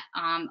in that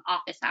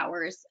office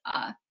hours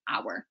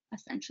hour,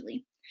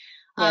 essentially.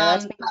 Yeah,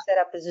 that's being set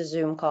up as a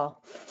Zoom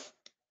call.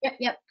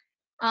 Yep.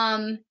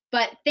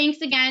 But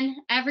thanks again,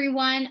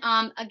 everyone.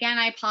 Again,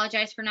 I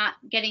apologize for not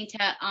getting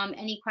to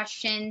any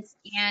questions.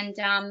 And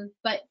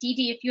but Dee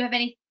Dee, if you have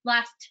any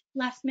last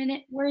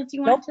minute words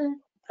you want to?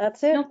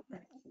 That's it. Nope.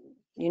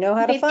 You know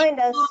how to find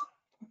us.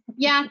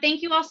 Yeah,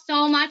 thank you all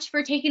so much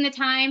for taking the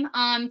time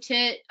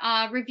to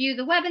review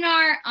the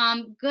webinar.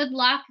 Good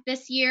luck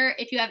this year.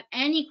 If you have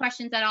any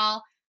questions at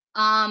all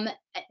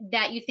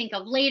that you think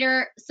of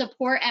later,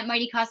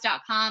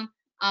 support@mightycause.com.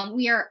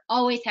 We are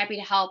always happy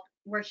to help.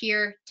 We're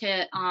here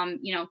to,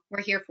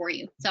 we're here for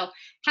you. So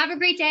have a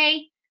great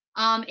day.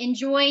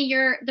 Enjoy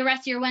the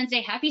rest of your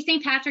Wednesday. Happy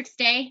St. Patrick's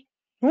Day.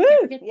 Woo,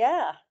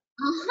 yeah.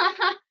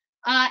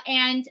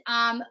 And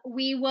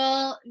we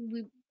will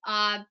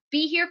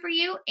be here for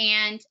you.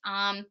 And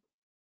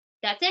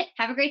that's it.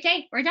 Have a great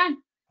day. We're done.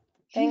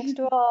 Thanks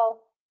to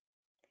all.